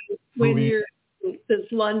 Okay, so when you're this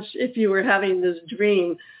lunch, if you were having this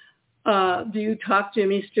dream, do you talk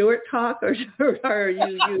Jimmy Stewart talk, or are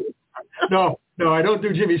you? No, I don't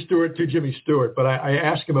do Jimmy Stewart to Jimmy Stewart, but I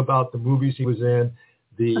ask him about the movies he was in,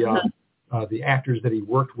 the actors that he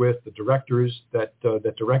worked with, the directors that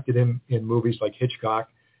directed him in movies like Hitchcock.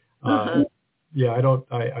 Yeah, I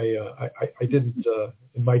didn't,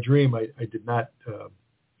 in my dream, I did not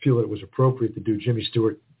feel that it was appropriate to do Jimmy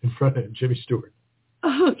Stewart in front of Jimmy Stewart.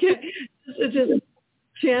 Okay. Just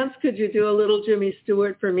chance, could you do a little Jimmy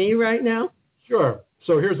Stewart for me right now? Sure.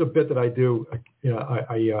 So here's a bit that I do.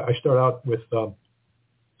 I start out with,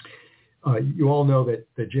 you all know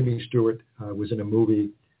that Jimmy Stewart was in a movie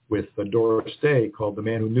with Doris Day called The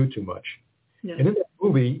Man Who Knew Too Much. Yeah. And in that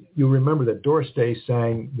movie, you'll remember that Doris Day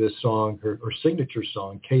sang this song, her signature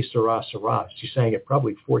song, Que Sera, Sera. She sang it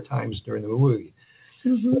probably 4 times during the movie.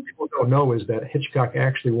 Mm-hmm. What people don't know is that Hitchcock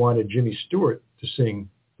actually wanted Jimmy Stewart to sing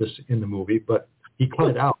this in the movie, but he cut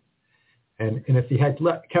it out. And if he had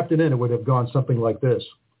kept it in, it would have gone something like this.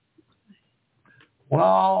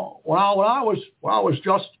 Well, when I was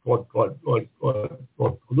just a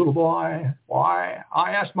little boy, why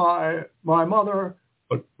I asked my mother,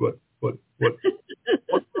 what will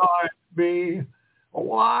I be?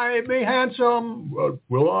 Will I be handsome?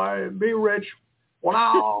 Will I be rich?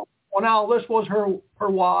 Well, now this was her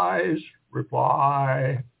wise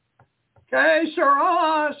reply. Que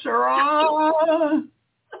sera, sera.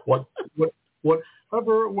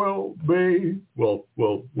 Whatever will be, will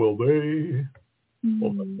be.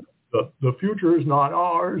 Mm-hmm. Well, the future is not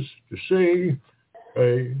ours to see.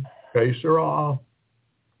 Que sera,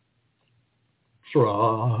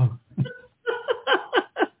 sera.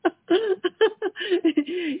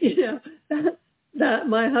 That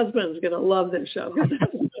my husband's going to love this show because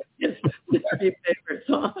that's his very favorite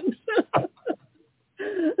songs.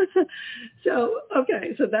 So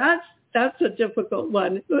that's a difficult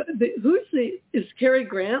one. Is Cary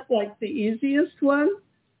Grant like the easiest one?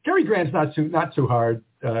 Cary Grant's not too hard.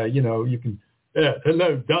 You can.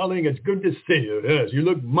 Hello, darling. It's good to see you. Yes, you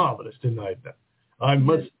look marvelous tonight. I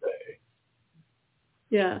must say.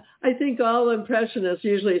 Yeah, I think all impressionists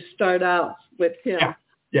usually start out with him.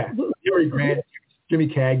 Yeah. Cary Grant, Jimmy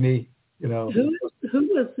Cagney. Who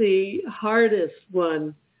was the hardest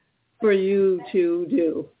one for you to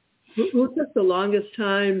do? Who took the longest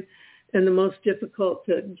time and the most difficult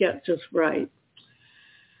to get just right?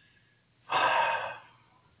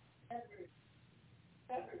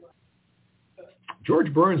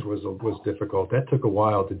 George Burns was difficult. That took a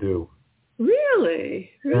while to do.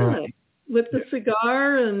 Really? Yeah. With the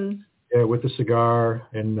cigar and... Yeah, with the cigar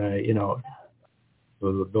and,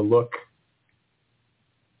 the look.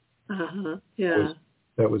 Uh-huh, yeah.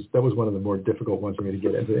 That was one of the more difficult ones for me to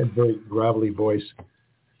get. A very gravelly voice.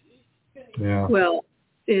 Yeah. Well,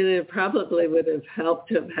 it probably would have helped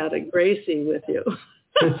to have had a Gracie with you.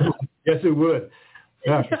 Yes, it would.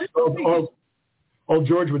 Yeah. Old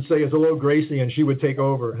George would say, "Hello, Gracie," and she would take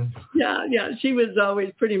over. Yeah. She was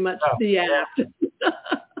always pretty much the act.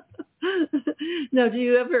 Now, do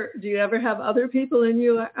you ever have other people in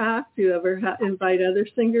your act? Do you ever invite other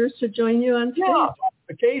singers to join you on stage? Yeah,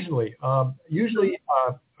 occasionally. Usually,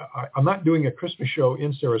 I'm not doing a Christmas show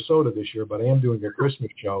in Sarasota this year, but I am doing a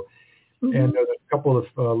Christmas show. Mm-hmm. And there's a couple of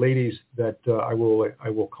ladies that I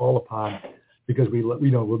will call upon because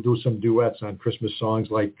we'll do some duets on Christmas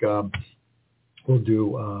songs, like we'll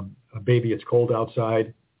do a Baby It's Cold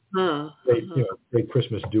Outside, great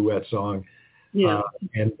Christmas duet song. Yeah.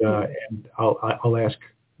 And I'll ask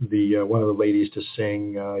one of the ladies to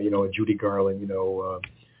sing a Judy Garland a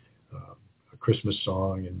Christmas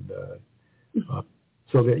song, and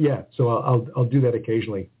so I'll do that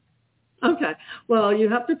occasionally. Okay. Well, you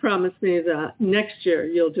have to promise me that next year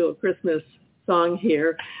you'll do a Christmas song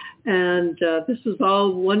here. And this is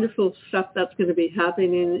all wonderful stuff that's going to be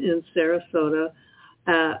happening in Sarasota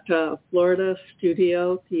at Florida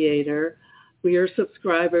Studio Theater. We are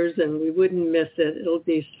subscribers, and we wouldn't miss it. It'll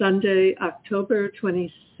be Sunday, October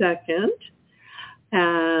 22nd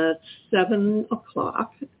at 7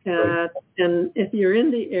 o'clock. Right. And if you're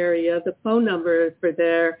in the area, the phone number for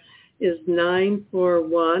there is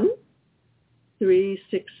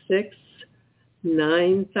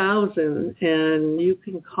 941-366-9000, and you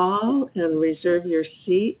can call and reserve your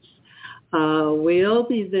seats. We'll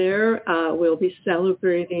be there. We'll be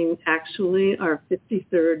celebrating actually our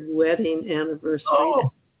 53rd wedding anniversary. Oh.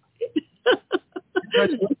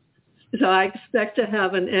 So I expect to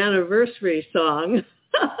have an anniversary song.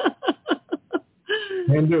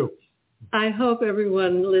 Can do. I hope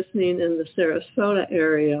everyone listening in the Sarasota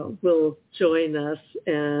area will join us,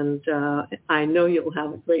 and I know you'll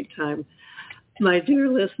have a great time. My dear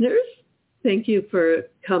listeners, thank you for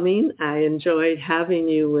coming. I enjoyed having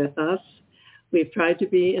you with us. We've tried to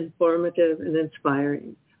be informative and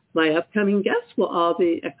inspiring. My upcoming guests will all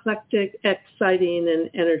be eclectic, exciting, and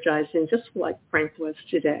energizing, just like Frank was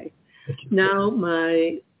today. Now,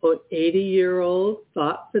 my 80-year-old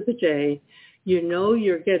thought for the day: you know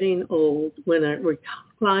you're getting old when a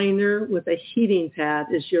recliner with a heating pad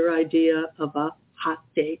is your idea of a hot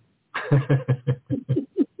date.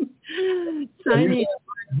 Signing.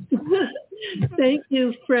 Thank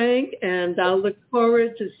you, Frank, and I'll look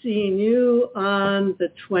forward to seeing you on the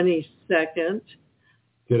 22nd.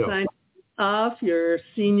 Signing off, your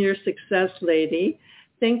senior success lady.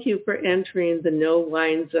 Thank you for entering the No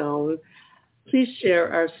Wine Zone. Please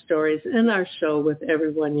share our stories and our show with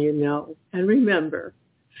everyone you know. And remember,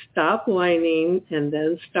 stop whining and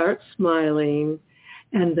then start smiling.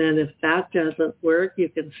 And then if that doesn't work, you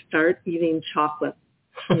can start eating chocolate.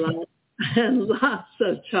 And lots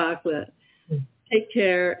of chocolate. Take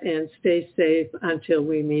care and stay safe until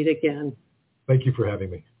we meet again. Thank you for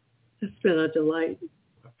having me. It's been a delight.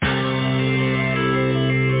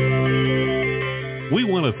 We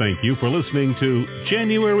want to thank you for listening to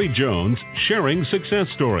January Jones Sharing Success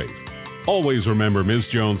Stories. Always remember Ms.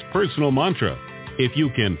 Jones' personal mantra: if you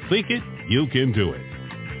can think it, you can do it.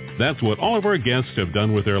 That's what all of our guests have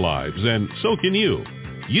done with their lives, and so can you.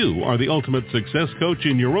 You are the ultimate success coach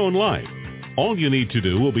in your own life. All you need to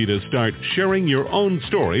do will be to start sharing your own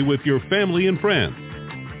story with your family and friends.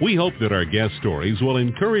 We hope that our guest stories will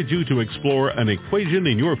encourage you to explore an equation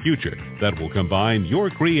in your future that will combine your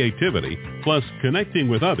creativity plus connecting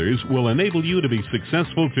with others will enable you to be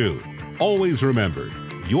successful too. Always remember,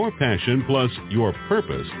 your passion plus your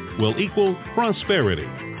purpose will equal prosperity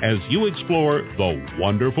as you explore the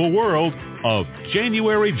wonderful world of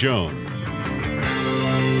January Jones.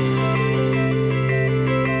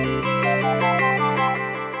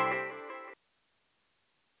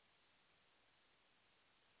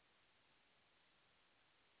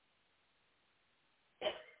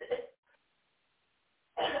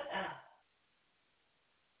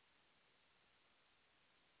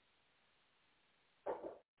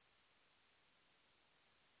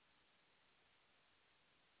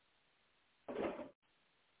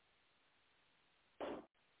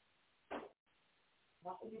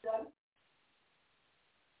 You done?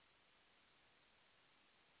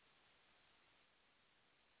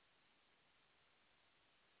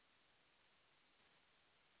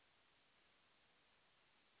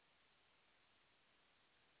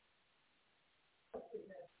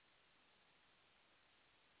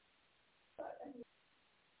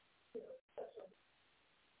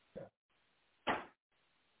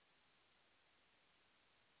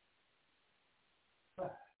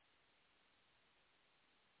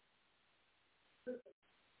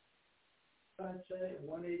 I'd say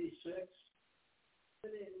 186.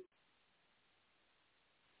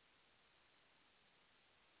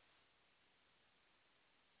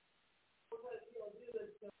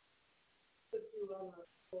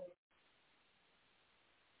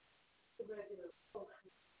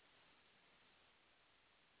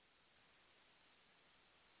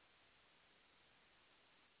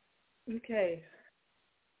 Okay.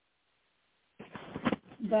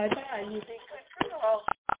 Bye-bye. You be good girl.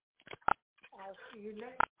 I'll see you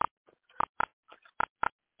next.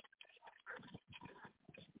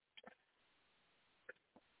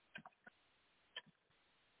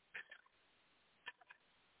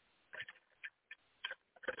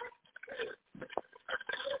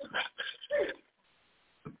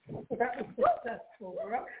 So that was successful,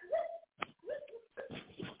 right?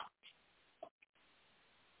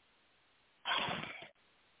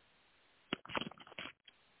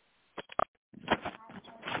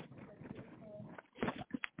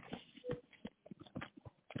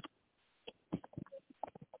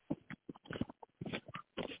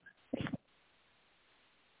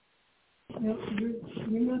 No,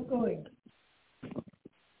 you're not going.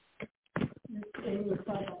 You're staying with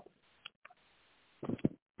Papa.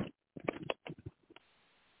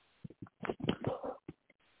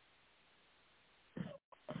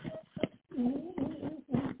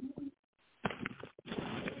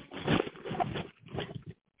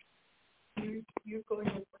 You're going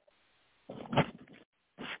with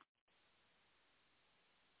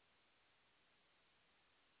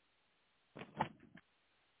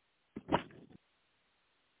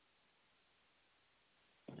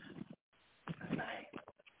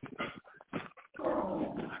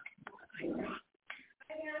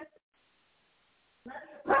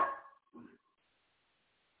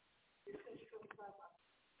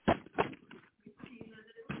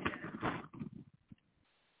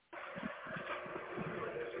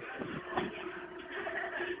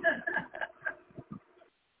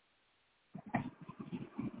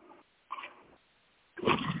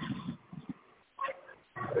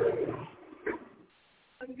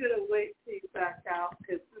I'm going to wait till you back out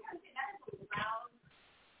because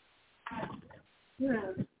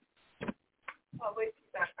yeah. I'll wait till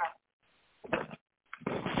you back out.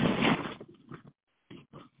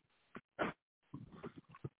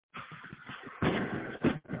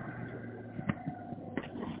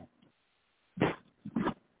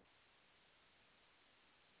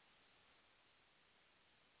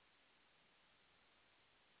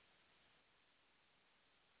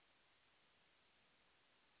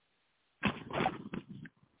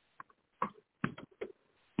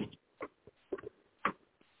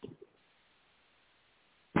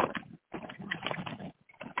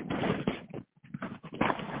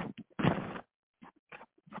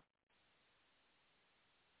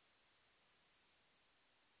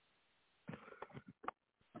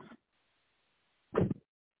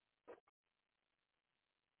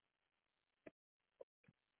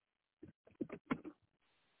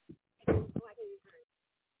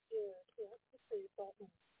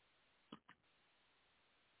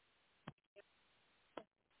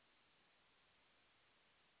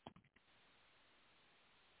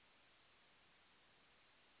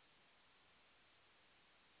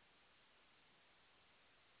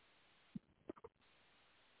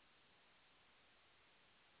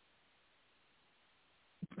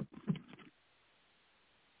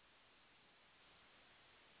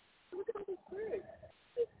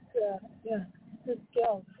 Yeah, this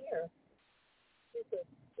gal here, she's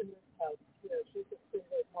in this house here. She's a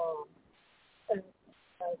single mom and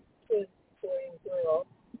has kids, boy and girl,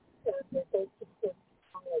 and they both just go to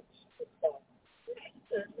college and stuff.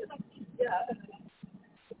 And, yeah,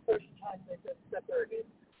 the first time they got separated,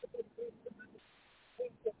 we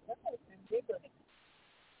get out and neighborhood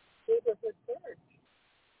church.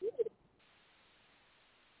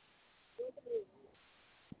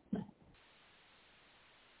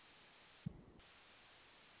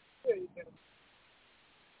 There you go.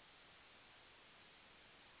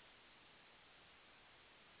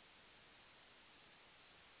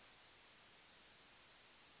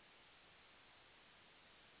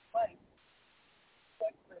 Right.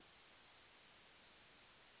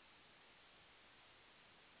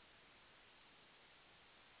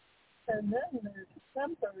 And then there's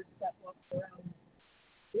some birds that walk around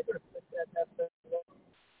neighborhoods that have the long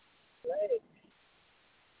legs.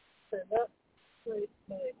 They're not quite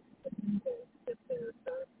like the people that they're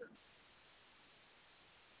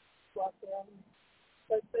walk around,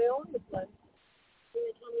 but they always like. Can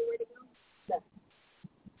you tell me where to go? Yeah.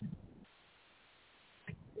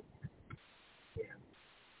 Yeah.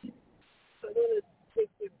 So I'm going to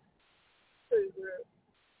take you to where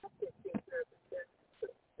I'll take you there,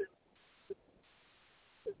 but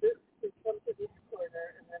this, we come to this corner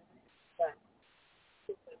and then back.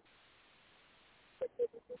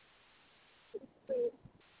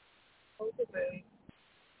 All the way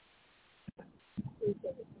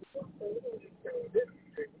this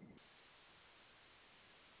street.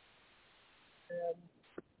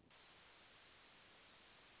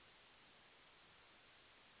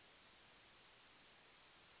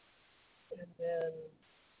 And then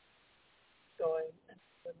going, and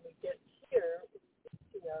when we get here, we can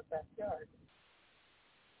see our backyard.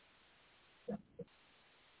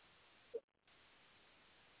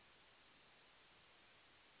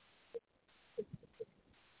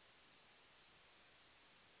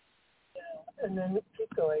 And then we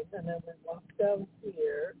keep going, and then we walk down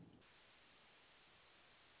here.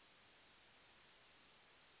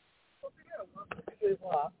 We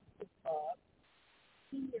walk.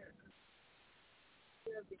 Here.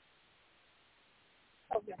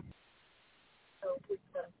 Okay. So we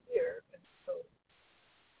come here, and so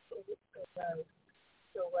we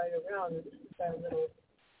go right around, and this is our little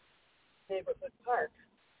neighborhood park.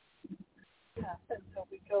 Yeah, and so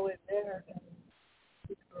we go in there, and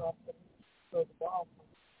we go up and go to the wall.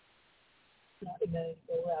 And then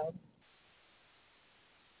go out.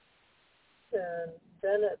 And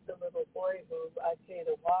Bennett, the little boy who I paid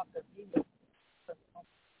a walker, he was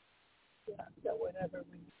so whenever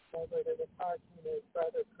we go over to the park, his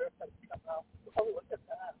brother Griffin come out. Oh, look at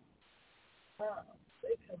that. Wow.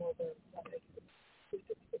 They come over and play.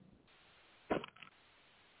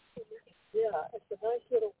 Yeah, it's a nice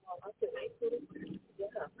little walk.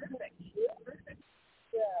 Yeah, perfect. Yeah, perfect.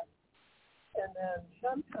 Yeah. And then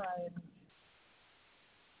sometimes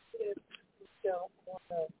if we don't want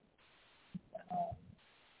to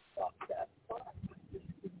walk that far, just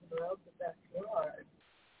around the backyard,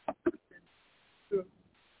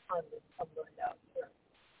 on the way out here.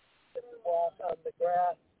 Just walk on the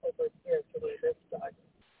grass over here to where this dog.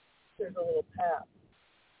 There's a little path.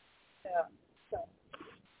 Yeah. So,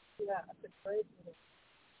 yeah, it's a great little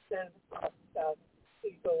sandbox,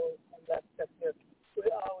 eagles and that stuff here.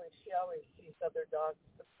 She always sees other dogs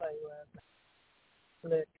to play with.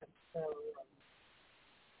 Lick and so.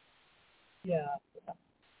 Yeah. But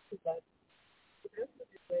this is the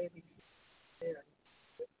baby there.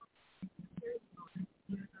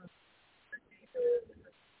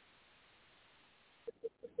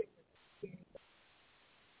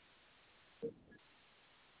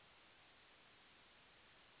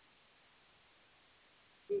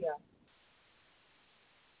 Yeah.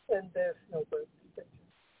 And there's no bird stitches.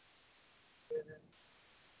 Yeah.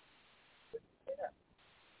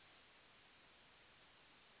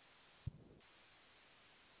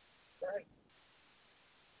 Right.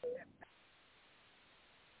 Yeah.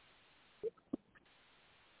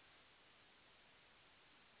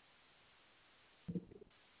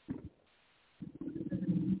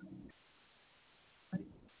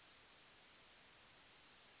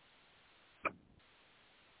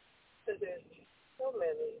 So there's so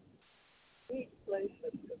many neat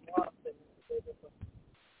places to walk in the neighborhood.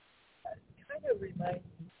 It kind of reminds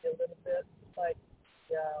me a little bit like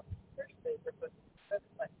the first neighborhood. That's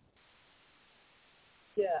like,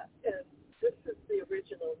 yeah, and this is the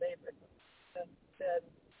original neighborhood. And then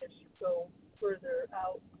as you go further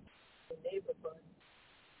out the neighborhood,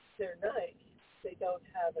 they're nice. They don't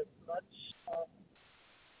have as much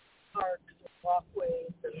parks or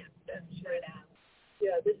walkways and shit.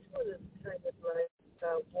 Yeah, this one is kind of like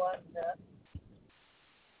one that.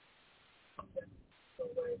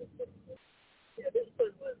 Yeah, this one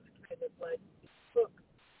was kind of like took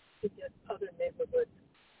to get other neighborhoods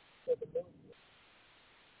for the movie.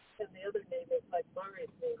 And the other neighborhood, like Murray's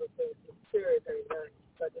neighborhood, is very, very nice,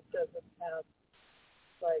 but it doesn't have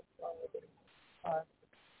like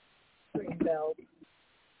green bells.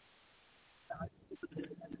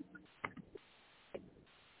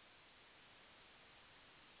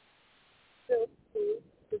 So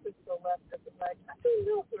this is the left of the right. I don't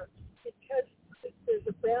know because there's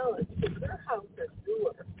a balance. Because their house is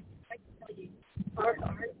newer. I can tell you, our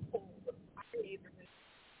neighborhood,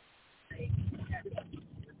 it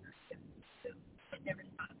never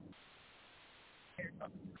stopped. There's a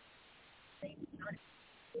thing, not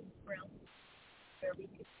grill, where we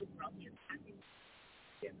could do probably a packing.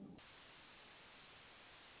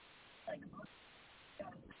 Like,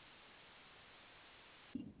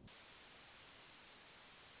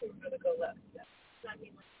 we're going to go left. Yeah. I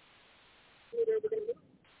mean, like, whatever we're going to do.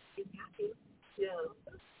 Be happy. Yeah.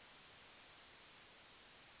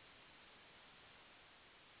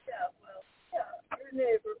 Yeah, well, yeah.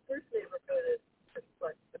 Your first neighborhood is just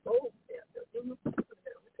like the gold standard.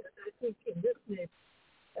 I think in this neighborhood,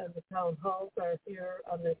 and the town halls are here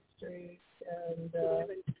on this street, and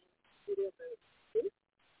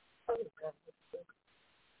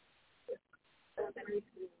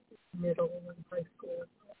middle and high school.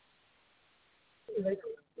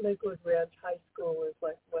 Lakewood Ranch High School was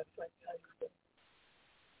like Westlake High School.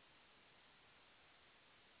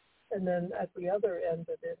 And then at the other end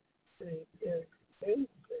of this street is Main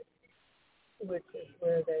Street, which is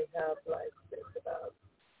where they have like there's about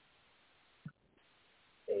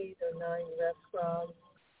 8 or 9 restaurants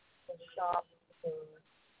and shops. And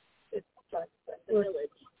it's like the village.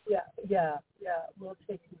 Yeah. We'll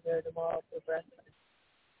take you there tomorrow for breakfast.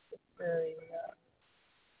 It's very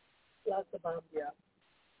lots of ambiance.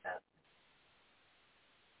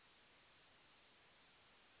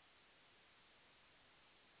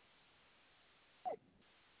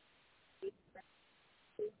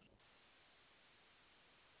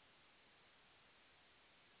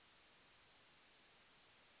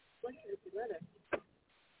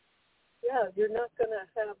 Yeah, you're not going to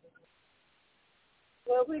have.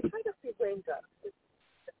 Well, we've had a few raindrops.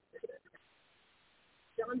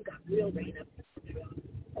 John got real rain up there.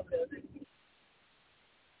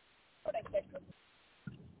 What I said was,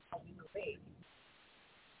 rain.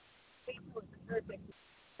 Rain was perfect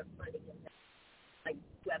for money, like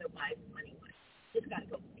weather-wise and money-wise. Just got to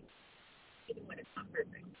go, even when it's not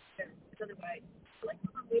perfect. Because otherwise, like,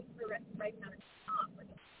 I'm waiting for right now it's off, like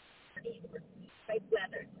money or right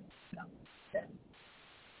weather. So,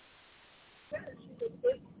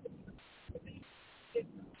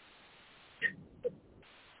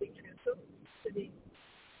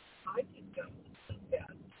 I can go. Yeah.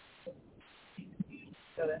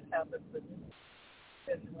 So that happens with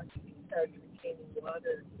and once you start retaining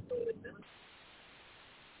water, so it does.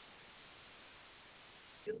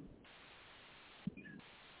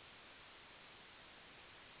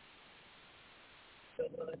 So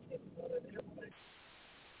I take water there.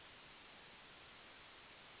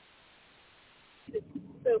 It's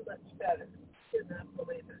so much better. You're not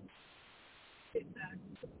believe it. It's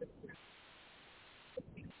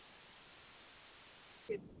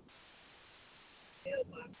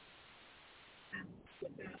mailbox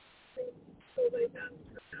without so way down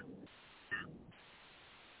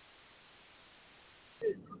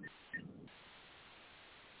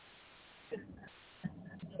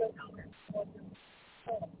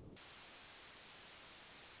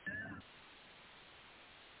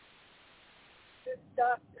this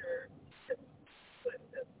doctor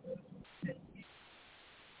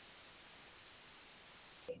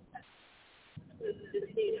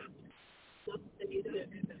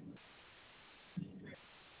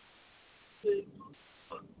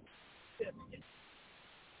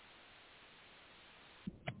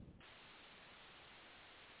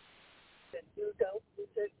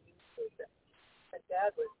my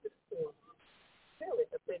dad was just really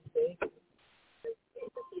a big baby.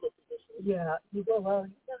 Yeah, you go well.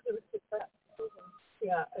 He was depressed.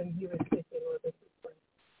 Yeah, and he was thinking, well, this is going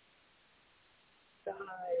to die. I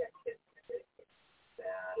can't do it.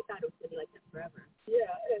 He thought it was going to be like that forever.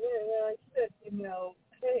 Yeah, and I said,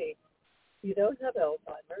 hey, you don't have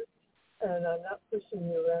Alzheimer's, and I'm not pushing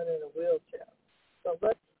you around in a wheelchair. So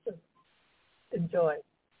let's just enjoy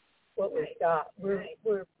what we've got. We're 80.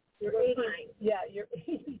 Yeah, you're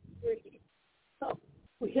 83. So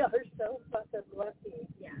we are so fucking lucky.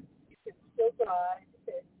 Yeah. You can still drive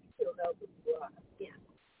and still help us drive. Yeah.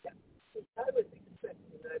 I was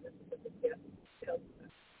expecting that I was going to get help.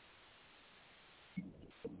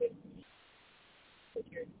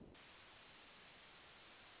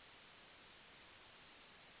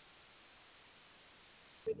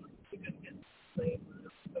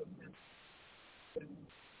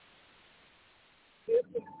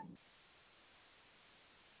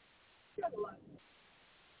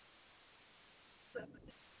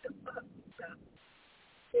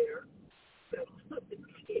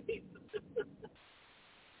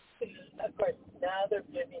 Of course, now they're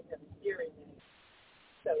giving him hearing aids.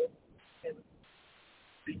 So,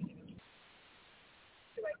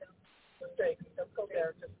 straight. Don't go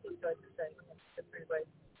there. Just keep going straight. The freeway.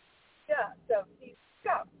 Yeah. So he's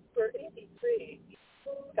got for 83. He's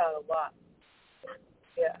got a lot.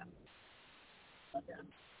 Yeah.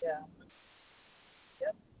 Yeah.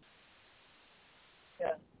 Yep.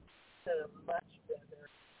 Yeah. So much better.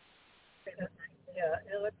 Yeah.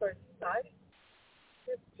 And of course, I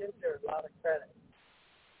give Ginger a lot of credit.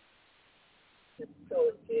 It's so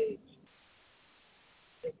engaged.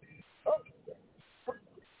 Oh.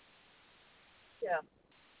 Yeah.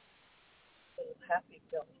 Happy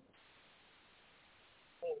film.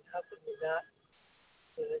 I mean, how could you not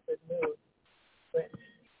in a good mood when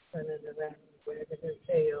running around wagging her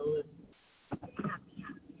tail and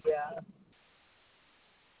yeah.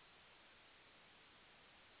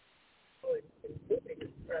 Oh, it's moving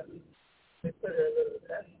in front. We put her little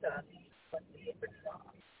vest on, like the paper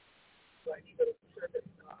top, like a little service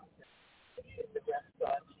top.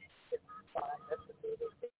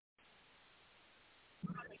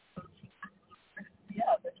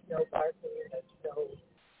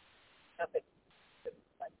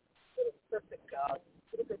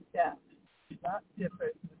 lot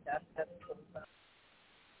different with that pedestal.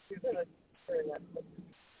 You're going to turn that.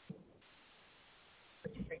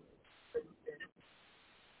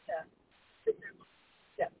 Yeah.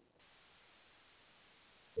 Yeah.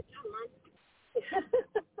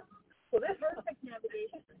 Well, that's perfect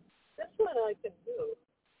navigation. This one I can do.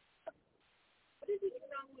 What is it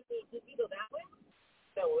wrong with the? Did you go that way?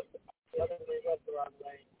 No, the other way went the wrong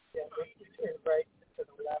way. Yeah, you turn right to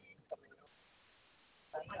the left coming up.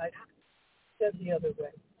 I said the other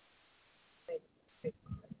way. As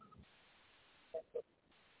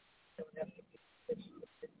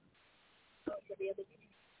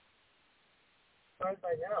far as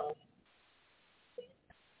I know.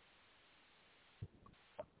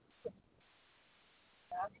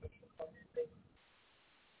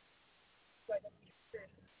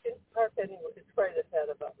 It's park anyway. It's right ahead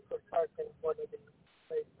of us. We're parking one of these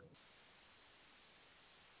places.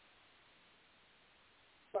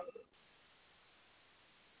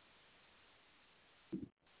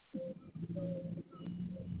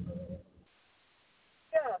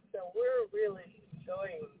 Yeah, so we're really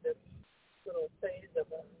enjoying this little phase of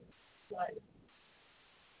our life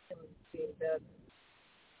and being better.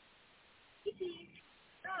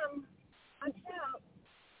 Watch out.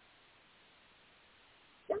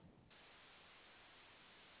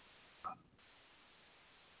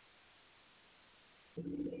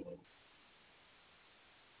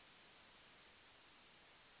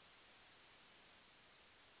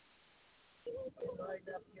 Lined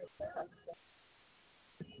up your back.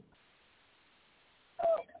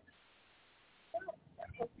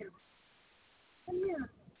 Come here.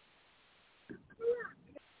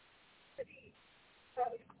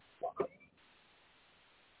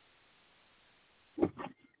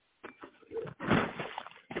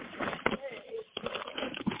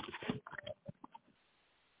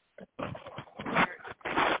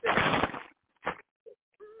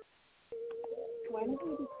 Why don't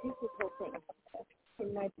we just take this